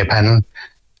picking a panel.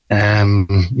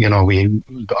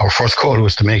 Our first goal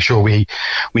was to make sure we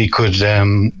could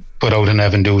put out an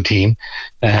Avondhu team,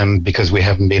 because we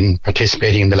haven't been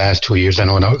participating in the last 2 years. I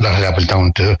know a lot of that was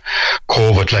down to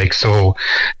COVID,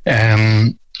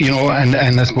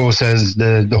 and I suppose as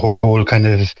the whole kind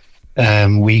of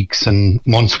weeks and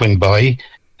months went by,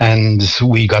 and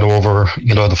we got over,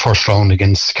 the first round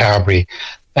against Carberry,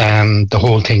 the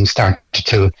whole thing started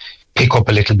to pick up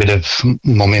a little bit of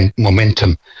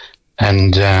momentum.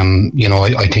 And,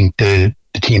 I think the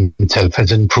team itself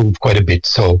has improved quite a bit.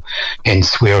 So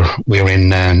hence we're in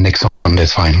next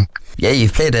Sunday's final. Yeah,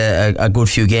 you've played a good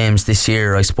few games this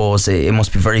year. I suppose it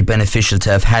must be very beneficial to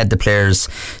have had the players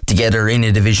together in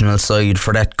a divisional side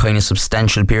for that kind of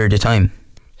substantial period of time.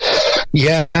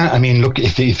 Yeah, I mean, look,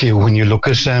 when you look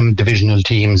at divisional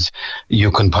teams,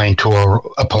 you can point to our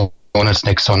opponents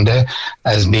next Sunday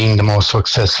as being the most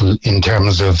successful in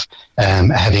terms of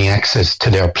having access to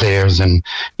their players. And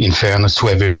in fairness to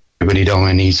everybody down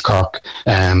in East Cork,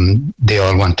 they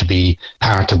all want to be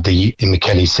part of the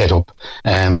McKelly setup,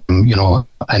 and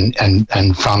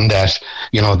from that,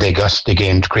 they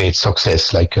gained great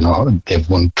success. They've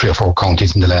won 3 or 4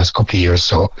 counties in the last couple of years.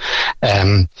 So,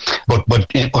 but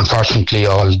unfortunately,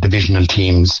 all divisional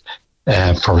teams,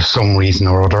 for some reason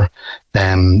or other,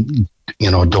 don't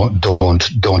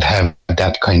have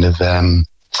that kind of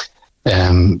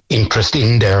interest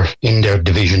in their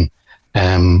division.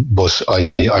 But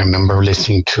I remember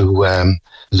listening to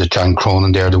John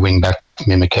Cronin there, the wing back from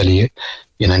McKelly,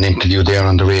 in an interview there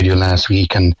on the radio last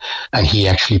week, and he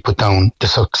actually put down the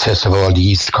success of all the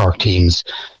East Cork teams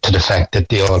to the fact that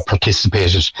they all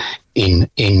participated in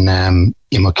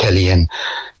McKelly,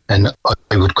 and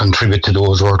I would contribute to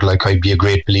those work. I'd be a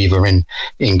great believer in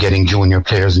getting junior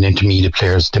players and intermediate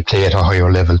players to play at a higher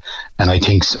level. And I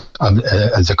think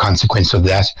as a consequence of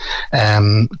that,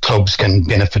 clubs can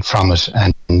benefit from it.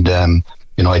 And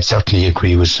I'd certainly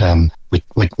agree with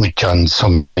John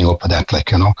summing up of that.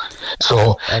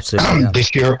 So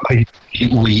this year I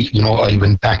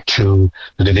went back to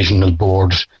the divisional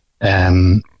board,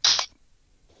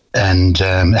 and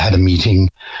had a meeting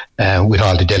with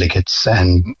all the delegates,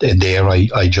 and there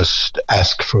I just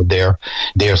asked for their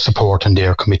support and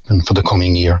their commitment for the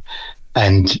coming year.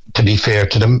 And to be fair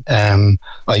to them,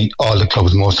 most all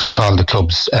the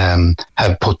clubs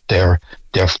have put their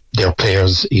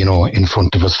players, in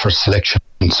front of us for selection.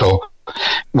 So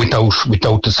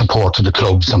without the support of the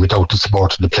clubs and without the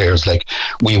support of the players,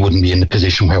 we wouldn't be in the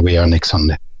position where we are next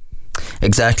Sunday.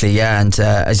 Exactly, yeah, and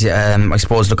as I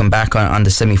suppose looking back on the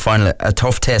semi-final, a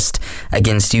tough test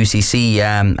against UCC,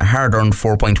 a hard-earned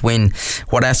 4-point win.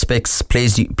 What aspects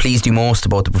pleased you most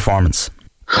about the performance?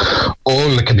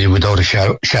 All that can be without a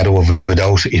shadow of a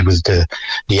doubt. It was the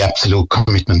absolute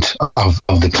commitment of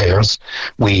the players.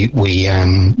 We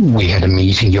had a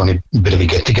meeting. The only bit of a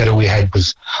get together we had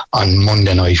was on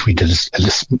Monday night. We did a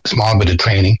small bit of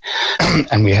training,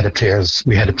 and we had a players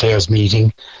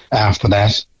meeting after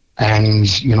that. And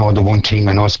the one thing,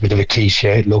 I know it's a bit of a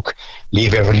cliche, look,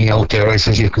 leave everything out there. I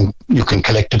says you can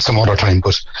collect it some other time,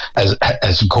 but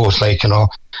as it goes,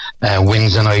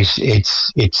 Wednesday night,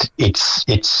 it's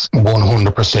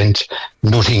 100%.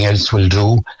 Nothing else will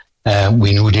do.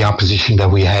 We knew the opposition that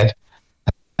we had,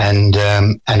 and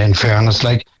in fairness,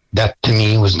 that to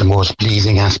me was the most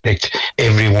pleasing aspect.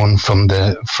 Everyone from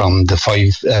the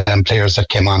 5 players that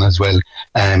came on as well,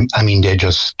 they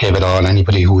just gave it all.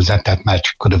 Anybody who was at that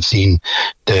match could have seen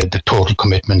the total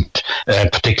commitment,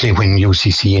 particularly when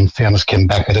UCC, in fairness, came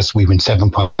back at us. We went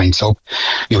 7 points up.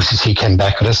 UCC came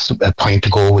back at us, a point to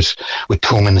go with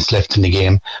 2 minutes left in the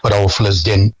game, but our fellas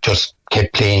then just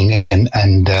kept playing and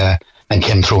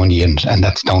came through in the end, and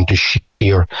that's down to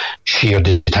sheer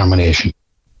determination.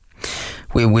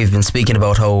 We've been speaking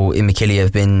about how McKelly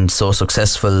have been so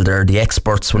successful. They're the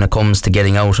experts when it comes to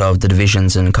getting out of the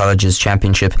divisions and colleges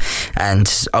championship,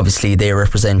 and obviously they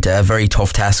represent a very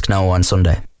tough task now on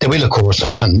Sunday. They will, of course,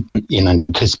 and in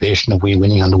anticipation of we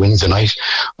winning on the Wednesday night,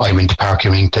 I went to Parky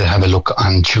Ring to have a look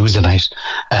on Tuesday night.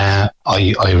 I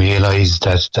realised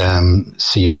that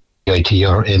CIT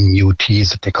or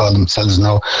MUTs, that they call themselves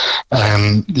now,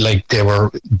 they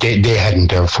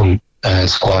hadn't their full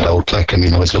squad out. I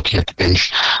was looking at the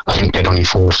bench. I think they had only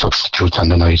 4 substitutes on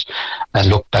the night. And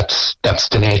look, that's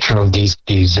the nature of these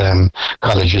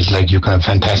colleges. You can have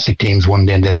fantastic teams one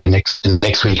day, and the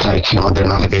next week, they're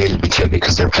not available to you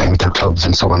because they're playing with their clubs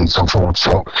and so on and so forth.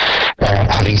 So,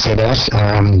 having said that,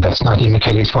 that's not Ian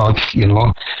McKelly's fault.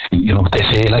 They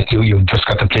say you've just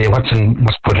got to play what's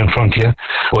put in front of you.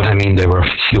 But they were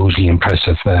hugely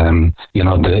impressive. When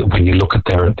you look at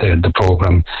the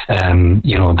program,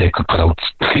 they could put out,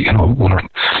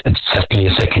 certainly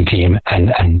a second team,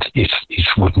 and it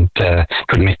wouldn't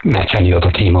couldn't match any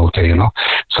other team out there.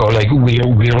 So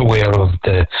we're aware of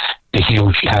the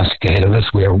huge task ahead of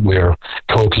us. We're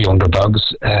totally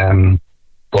underdogs,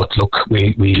 but look,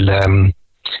 we'll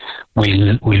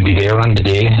we'll be there on the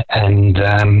day,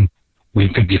 and we'll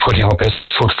be putting our best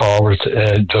foot forward,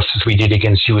 just as we did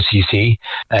against UCC.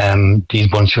 These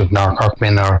bunch of North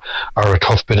men are a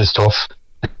tough bit of stuff.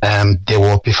 They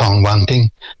won't be found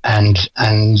wanting, and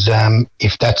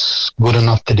if that's good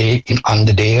enough today on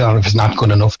the day, or if it's not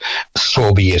good enough,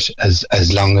 so be it.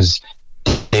 As long as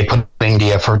they put in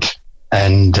the effort,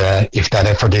 and if that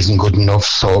effort isn't good enough,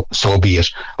 so be it.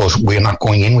 But we're not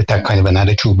going in with that kind of an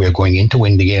attitude. We're going in to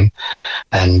win the game,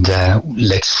 and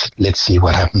let's see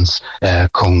what happens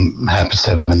come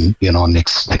 7:30,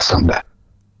 next Sunday.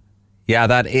 Yeah,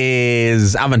 that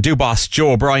is Avondhu boss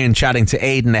Joe O'Brien chatting to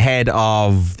Aidan ahead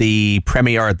of the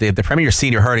Premier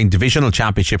Senior Hurling Divisional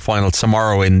Championship final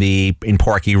tomorrow in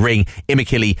Porky Ring.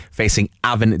 Imachilly facing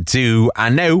Avondhu.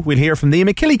 And now we'll hear from the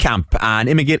Imachilly camp and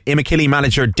Imachilly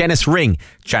manager Dennis Ring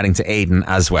chatting to Aidan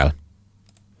as well.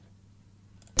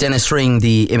 Dennis Ring,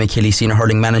 the Imachilly senior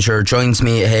hurling manager, joins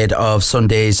me ahead of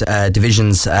Sunday's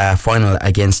divisions final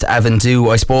against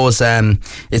Avondhu. I suppose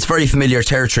it's very familiar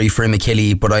territory for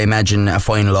Imachilly, but I imagine a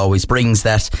final always brings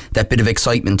that bit of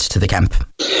excitement to the camp.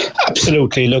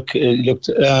 Absolutely. Look.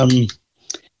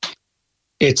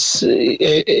 It's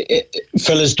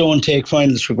fellas don't take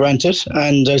finals for granted,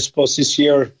 and I suppose this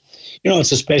year,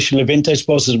 it's a special event. I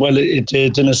suppose as well. The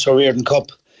Dennis O'Riordan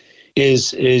Cup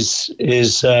is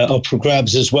up for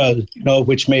grabs as well,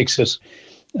 which makes it,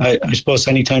 I suppose,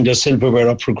 anytime there's silverware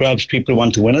up for grabs, people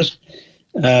want to win it.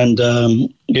 And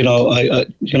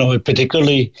I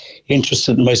particularly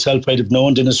interested in myself. I'd have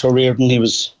known Dennis O'Riordan. He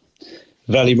was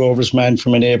Valley Rovers man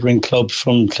from a neighbouring club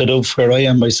from Clodagh, where I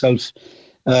am myself.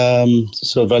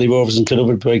 So Valley Rovers and Clodagh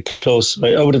were very close.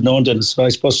 I would have known Dennis. So I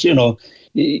suppose you'd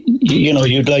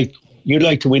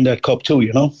like to win that cup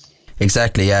too,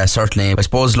 Exactly, yeah, certainly. I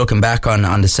suppose looking back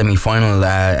on the semi-final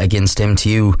against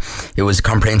MTU, it was a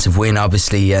comprehensive win,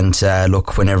 obviously, and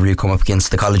look, whenever you come up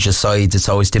against the college's sides, it's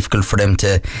always difficult for them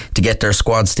to get their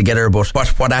squads together. But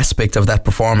what aspect of that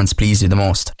performance pleased you the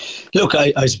most? Look,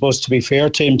 I suppose, to be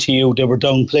fair to MTU, they were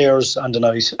down players on the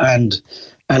night, and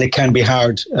it can be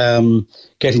hard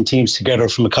getting teams together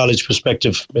from a college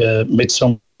perspective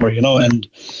midsummer, and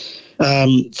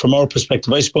from our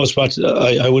perspective, I suppose what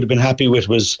I would have been happy with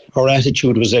was our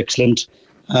attitude was excellent.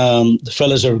 The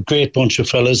fellas are a great bunch of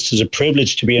fellas. It's a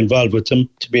privilege to be involved with them,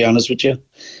 to be honest with you.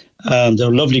 They're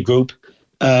a lovely group,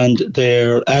 and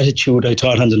their attitude, I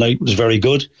thought, on the night was very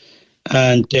good.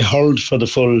 And they hurled for the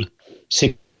full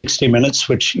 60 minutes,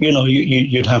 which,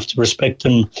 you'd have to respect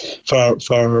them for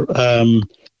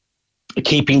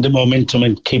keeping the momentum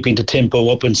and keeping the tempo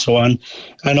up and so on,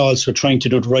 and also trying to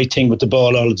do the right thing with the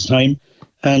ball all the time.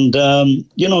 And, a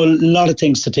lot of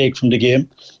things to take from the game.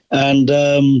 And,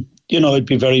 I'd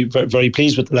be very, very, very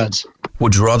pleased with the lads.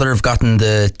 Would you rather have gotten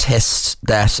the test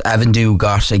that Avondhu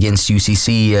got against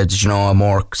UCC, a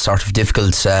more sort of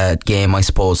difficult game, I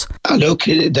suppose? Look,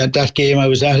 that game I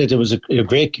was at it was a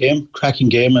great game, cracking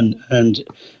game, and a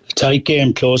tight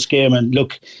game, close game. And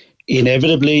look,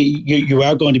 inevitably you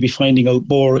are going to be finding out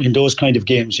more in those kind of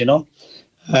games,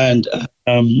 and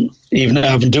even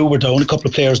Avondhu were down a couple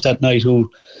of players that night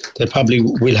who they probably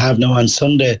will have now on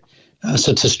Sunday,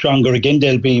 so it's a stronger again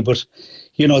they'll be, but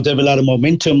they have a lot of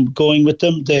momentum going with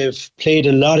them. They've played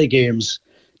a lot of games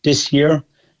this year,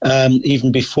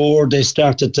 even before they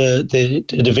started the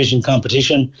division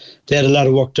competition. They had a lot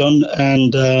of work done,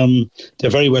 and they're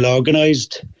very well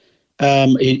organised.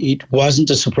 It wasn't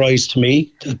a surprise to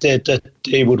me that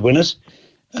they would win it,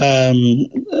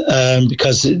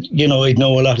 because I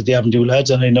know a lot of the Avondhu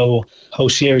lads, and I know how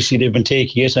seriously they've been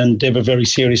taking it, and they have a very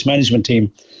serious management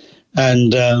team,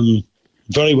 and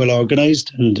very well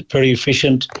organised and very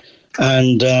efficient,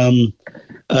 and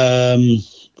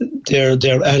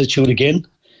their attitude again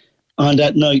on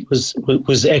that night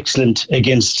was excellent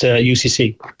against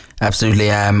UCC.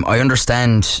 Absolutely. I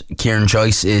understand Kieran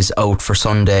Joyce is out for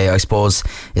Sunday. I suppose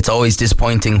it's always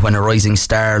disappointing when a rising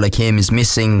star like him is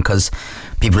missing, because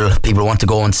people want to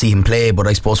go and see him play, but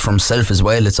I suppose for himself as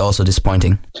well it's also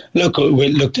disappointing. Look,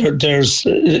 there's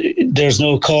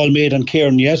no call made on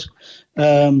Kieran yet.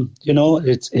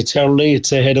 It's early,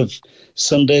 it's ahead of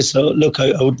Sunday, so look,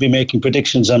 I would be making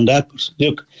predictions on that, but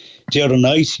look, the other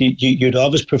night you'd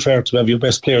always prefer to have your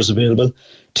best players available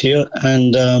to you,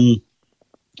 and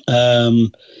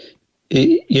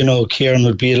Kieran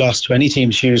would be a loss to any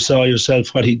team. You saw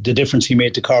yourself the difference he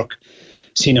made to Cork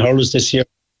senior hurlers this year,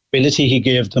 the ability he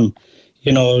gave them,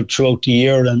 throughout the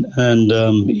year, and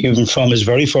even from his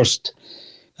very first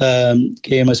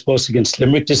game, I suppose, against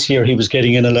Limerick this year, he was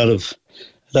getting in a lot of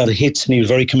lot of hits, and he was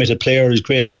a very committed player. He's a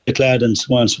great lad, and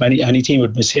so on. So any team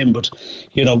would miss him, but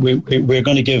we're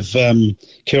going to give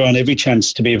Kieran every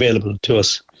chance to be available to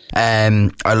us.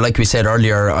 Like we said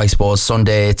earlier, I suppose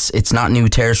Sunday it's not new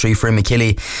territory for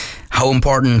McKilly. How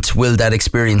important will that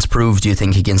experience prove, do you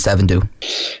think, against Avondhu?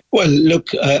 Well, look,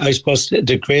 I suppose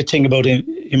the great thing about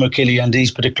McKilly and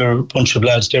these particular bunch of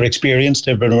lads, they're experienced,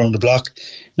 they've been around the block.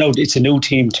 Now, it's a new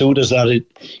team too, there's a lot of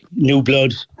new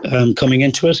blood coming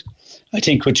into it, I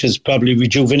think, which is probably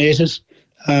rejuvenated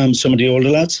some of the older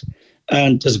lads.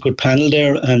 And there's a good panel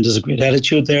there, and there's a great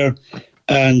attitude there.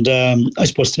 And I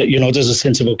suppose that, there's a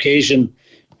sense of occasion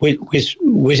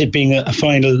with it being a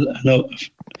final,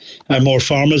 a more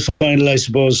formal final, I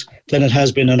suppose, than it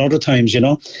has been in other times,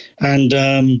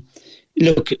 And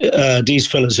look, these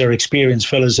fellas are experienced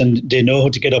fellas, and they know how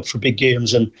to get up for big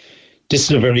games. And this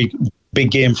is a very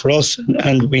big game for us,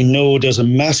 and we know there's a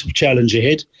massive challenge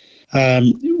ahead.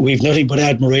 We've nothing but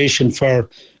admiration for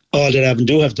all that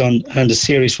Avondhu have done and the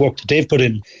serious work that they've put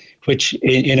in, which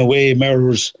in a way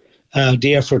mirrors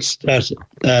the efforts that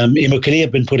McKilly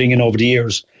have been putting in over the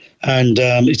years. And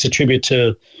it's a tribute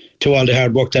to all the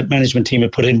hard work that management team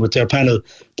have put in with their panel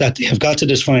that they have got to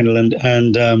this final, and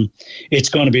it's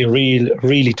going to be a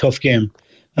really tough game.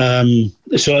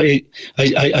 So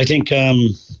I think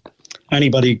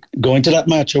anybody going to that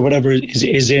match or whatever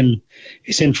is in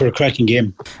for a cracking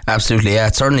game. Absolutely, yeah.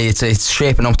 Certainly it's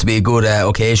shaping up to be a good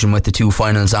occasion with the two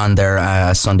finals on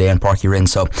there Sunday and Páirc Uí Rinn.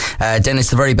 So Dennis,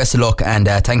 the very best of luck, and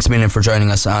thanks a million for joining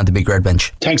us on the Big Red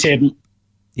Bench. Thanks, Aidan.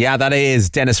 Yeah, that is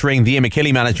Dennis Ring, the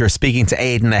McKilly manager, speaking to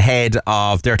Aidan ahead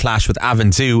of their clash with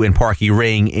Avondhu in Páirc Uí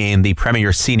Rinn in the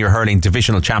Premier Senior Hurling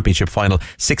Divisional Championship Final,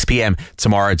 6pm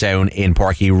tomorrow down in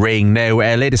Páirc Uí Rinn. Now,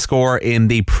 latest score in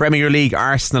the Premier League,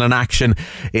 Arsenal in action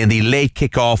in the late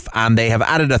kick-off, and they have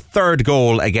added a third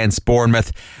goal against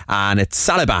Bournemouth, and it's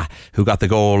Saliba who got the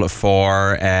goal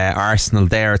for Arsenal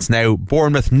there. It's now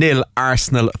Bournemouth 0,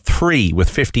 Arsenal 3 with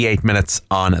 58 minutes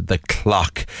on the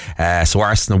clock. So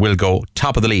Arsenal will go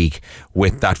top of the league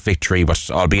with that victory,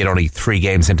 but albeit only 3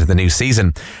 games into the new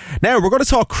season. Now we're going to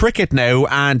talk cricket now,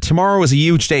 and tomorrow is a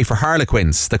huge day for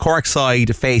Harlequins. The Cork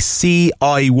side face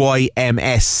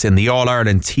CIYMS in the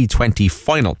All-Ireland T20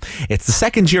 final. It's the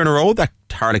second year in a row that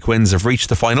Harlequins have reached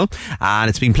the final, and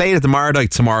it's being played at the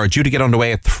Mardike tomorrow, due to get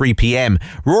underway at 3pm.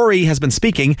 Rory has been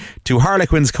speaking to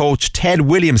Harlequins coach Ted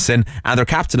Williamson and their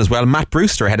captain as well, Matt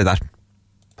Brewster, ahead of that.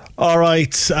 All right,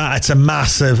 it's a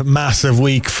massive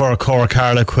week for Cork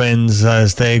Harlequins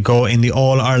as they go in the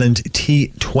All-Ireland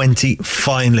T20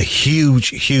 final.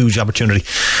 Huge opportunity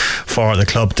for the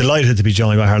club. Delighted to be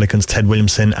joined by Harlequins Ted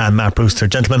Williamson and Matt Brewster.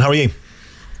 Gentlemen, how are you?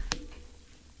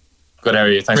 Good, how are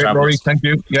you? Thanks for having us. Thank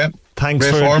you. Yeah. Thanks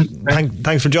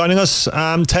for joining us.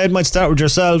 Ted, might start with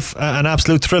yourself. An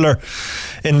absolute thriller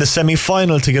in the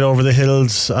semi-final to get over the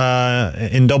hills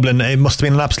in Dublin. It must have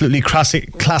been an absolutely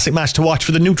classic match to watch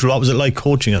for the neutral. What was it like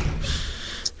coaching it?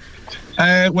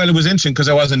 Well, it was interesting because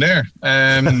I wasn't there.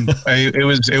 It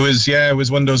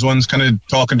was one of those ones, kind of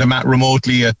talking to Matt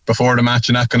remotely before the match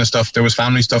and that kind of stuff. There was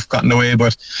family stuff got in the way,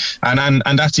 but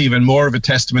and that's even more of a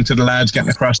testament to the lads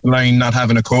getting across the line, not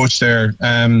having a coach there.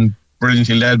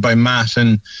 Brilliantly led by Matt,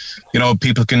 and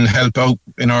people can help out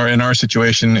in our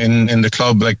situation in the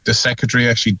club. Like the secretary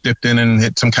actually dipped in and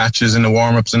hit some catches in the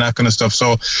warm-ups and that kind of stuff.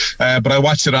 So but I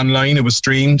watched it online. It was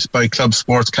streamed by Club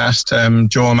Sportscast,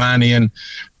 Joe O'Mahony, and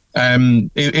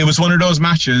it was one of those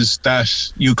matches that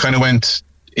you kind of went,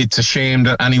 it's a shame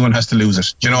that anyone has to lose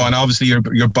it, and obviously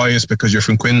you're biased because you're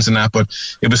from Quins and that, but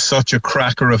it was such a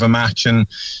cracker of a match, and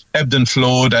ebbed and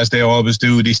flowed as they always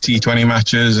do, these T20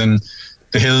 matches. And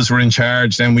the Hills were in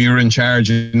charge, then we were in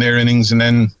charge in their innings, and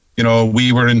then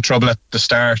we were in trouble at the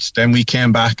start, then we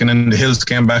came back, and then the Hills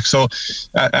came back. So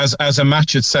as a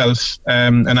match itself,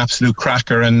 an absolute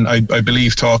cracker. And I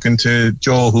believe, talking to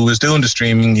Joe, who was doing the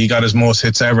streaming, he got his most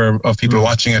hits ever of people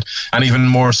watching it, and even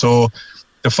more so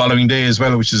the following day as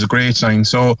well, which is a great sign.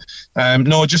 So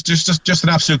just an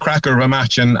absolute cracker of a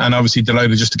match, and obviously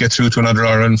delighted just to get through to another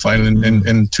All-Ireland final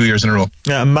in 2 years in a row.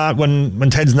 Yeah, and Matt,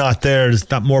 when Ted's not there, is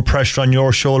that more pressure on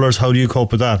your shoulders? How do you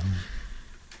cope with that?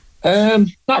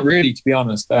 Not really, to be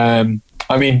honest. I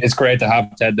mean, it's great to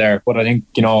have Ted there, but I think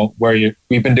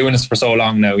we've been doing this for so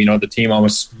long now. The team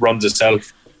almost runs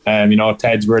itself.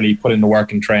 Ted's really put in the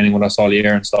work and training with us all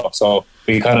year and stuff, so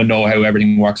we kind of know how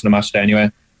everything works in a match day anyway.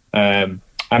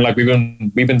 And like we've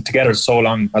been together so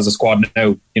long as a squad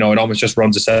now, it almost just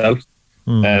runs itself.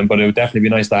 But it would definitely be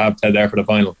nice to have Ted there for the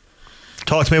final.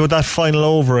 Talk to me about that final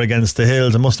over against the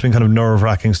Hills. It must have been kind of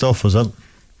nerve-wracking stuff, was it?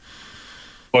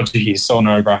 But geez, so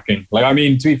nerve-wracking. Like, I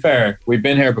mean, to be fair, we've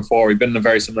been here before. We've been in a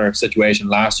very similar situation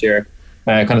last year.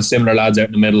 kind of similar lads out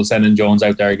in the middle, sending Jones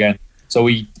out there again. So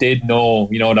we did know,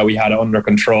 that we had it under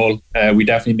control. We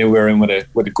definitely knew we were in with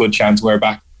a good chance. We were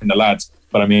back in the lads.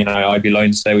 But I mean, I'd be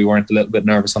lying to say we weren't a little bit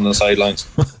nervous on the sidelines.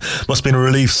 Must have been a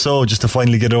relief, just to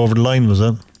finally get over the line, was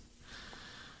it?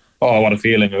 Oh, what a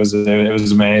feeling! It was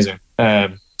amazing.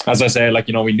 As I say,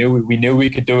 we knew we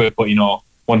could do it, but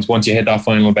once you hit that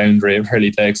final boundary, it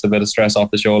really takes a bit of stress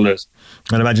off the shoulders.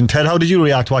 And imagine, Ted, how did you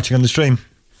react watching on the stream?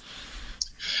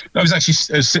 I was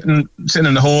actually sitting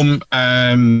in the home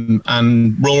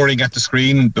and roaring at the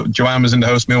screen. Joanne was in the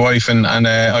house, my wife, and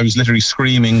I was literally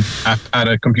screaming at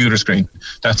a computer screen.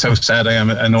 That's how sad I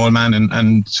am, an old man,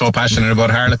 and so passionate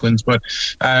about Harlequins. But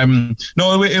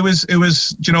no, it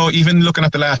was even looking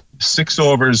at the last 6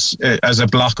 overs as a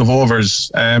block of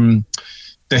overs.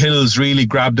 The Hills really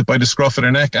grabbed it by the scruff of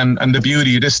their neck, and the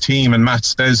beauty of this team, and Matt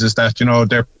says, is that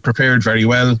they're prepared very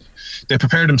well. They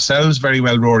prepare themselves very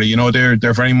well, Rory.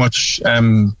 They're very much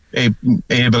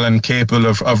able and capable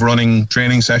of running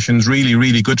training sessions, really,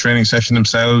 really good training session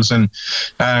themselves, and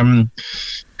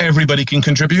everybody can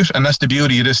contribute. And that's the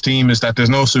beauty of this team, is that there's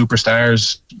no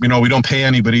superstars. We don't pay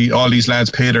anybody. All these lads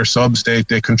pay their subs. They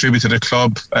contribute to the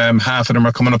club. Half of them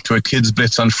are coming up to a kids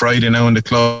blitz on Friday now in the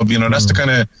club. That's the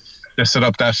kind of the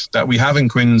setup that we have in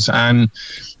Quins. And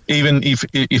even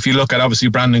if you look at, obviously,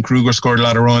 Brandon Kruger scored a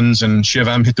lot of runs and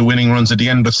Shivam hit the winning runs at the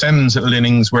end, but Semon's little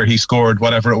innings where he scored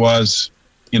whatever it was,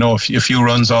 a few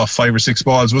runs off 5 or 6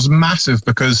 balls was massive,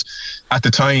 because at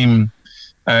the time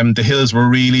the Hills were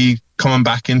really coming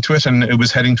back into it, and it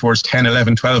was heading towards 10,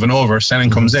 11, 12 and over.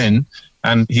 Senon comes in,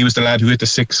 and he was the lad who hit the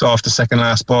 6 off the second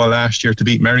last ball last year to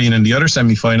beat Marion in the other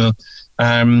semi-final.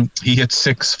 He hit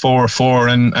 6, 4, 4,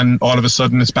 and all of a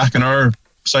sudden it's back in our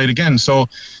side again. So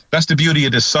that's the beauty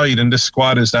of this side and this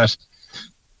squad, is that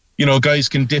guys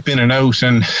can dip in and out,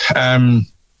 and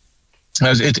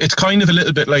it's kind of a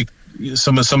little bit like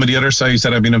some of the other sides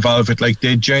that I've been involved with. Like,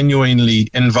 they genuinely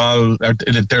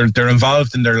they're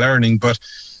involved in their learning, but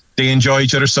they enjoy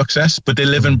each other's success, but they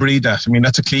live and breathe that. I mean,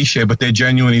 that's a cliche, but they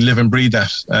genuinely live and breathe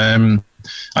that, and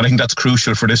I think that's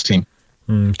crucial for this team.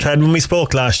 Ted, when we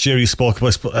spoke last year, you spoke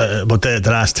about the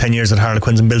last 10 years at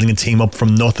Harlequins and building a team up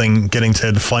from nothing, getting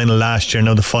to the final last year,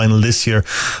 now the final this year.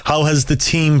 How has the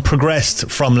team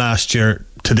progressed from last year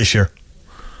to this year?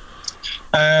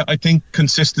 I think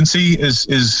consistency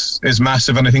is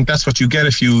massive, and I think that's what you get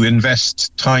if you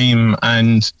invest time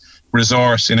and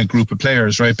resource in a group of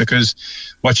players, right? Because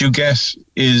what you get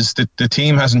is that the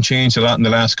team hasn't changed a lot in the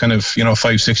last kind of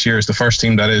 5-6 years. The first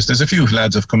team, that is, there's a few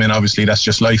lads have come in, obviously that's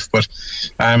just life, but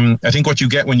I think what you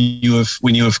get when you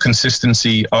have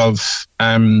consistency of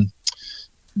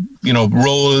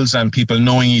roles and people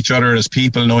knowing each other as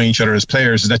people, knowing each other as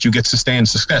players, is that you get sustained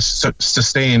success.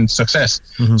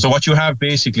 Mm-hmm. So what you have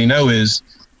basically now is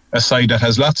a side that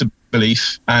has lots of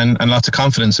belief and lots of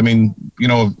confidence. I mean,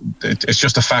 it's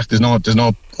just a fact. There's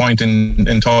no point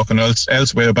in talking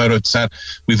elsewhere about it. It's that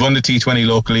we've won the T20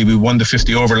 locally, we won the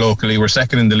 50 over locally, we're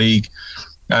second in the league.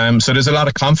 So there's a lot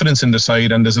of confidence in the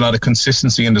side, and there's a lot of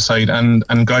consistency in the side,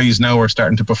 and guys now are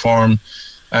starting to perform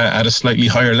at a slightly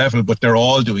higher level, but they're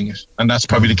all doing it, and that's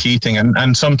probably the key thing.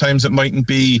 And sometimes it mightn't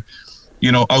be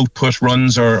output,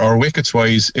 runs or wickets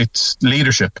wise, it's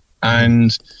leadership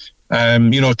and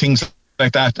things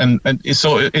like that, and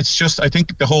so it's just, I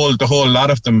think the whole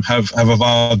lot of them have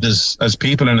evolved as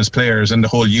people and as players, and the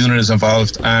whole unit is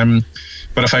involved.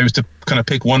 But if I was to kind of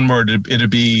pick one word, it'd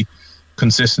be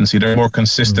consistency. They're more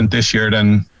consistent this year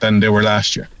than they were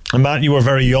last year. And Matt, you were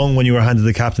very young when you were handed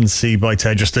the captaincy by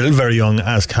Ted. You're still very young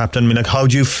as captain. I mean, how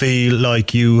do you feel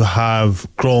like you have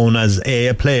grown as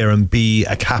a player and B,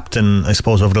 a captain, I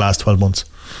suppose, over the last 12 months?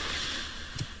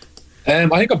 I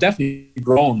think I've definitely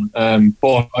grown,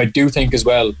 but I do think as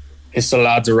well it's the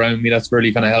lads around me that's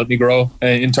really kind of helped me grow,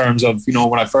 in terms of,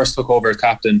 when I first took over as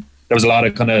captain, there was a lot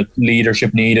of kind of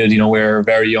leadership needed. We're a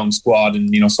very young squad,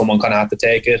 and someone kind of had to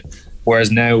take it, whereas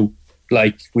now,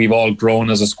 like, we've all grown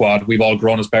as a squad, we've all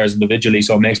grown as players individually,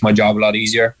 so it makes my job a lot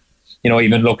easier.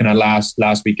 Even looking at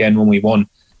last weekend when we won,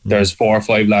 there's 4 or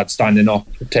 5 lads standing up,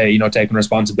 taking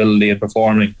responsibility and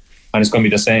performing, and it's going to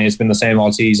be the same. It's been the same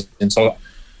all season, and so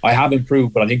I have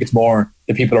improved, but I think it's more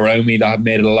the people around me that have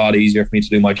made it a lot easier for me to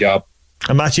do my job.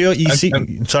 And Matthew,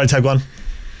 sorry, Ted, go on.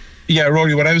 Yeah,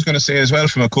 Rory, what I was going to say as well,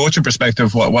 from a coaching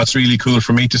perspective, what's really cool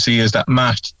for me to see is that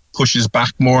Matt pushes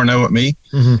back more now at me,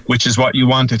 which is what you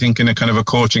want, I think, in a kind of a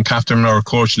coach and captain or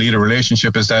coach leader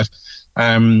relationship, is that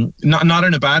not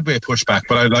in a bad way push back,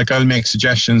 but I'll make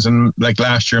suggestions, and like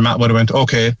last year Matt would have went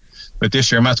okay, but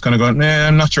this year Matt's going to go, nah,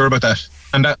 I'm not sure about that.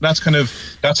 And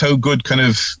that's how good kind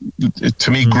of,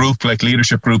 to me, group like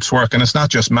leadership groups work. And it's not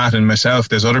just Matt and myself,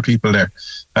 there's other people there.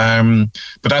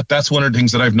 But that's one of the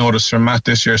things that I've noticed from Matt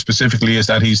this year specifically, is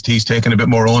that he's taken a bit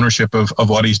more ownership of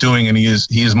what he's doing, and he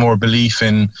has more belief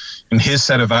in his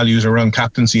set of values around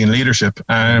captaincy and leadership.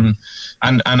 And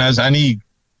as any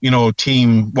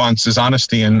team wants, is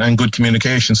honesty and good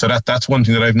communication. So that's one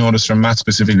thing that I've noticed from Matt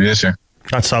specifically this year.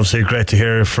 That's obviously great to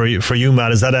hear for you,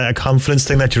 Matt. Is that a confidence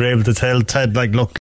thing that you're able to tell Ted, like, look,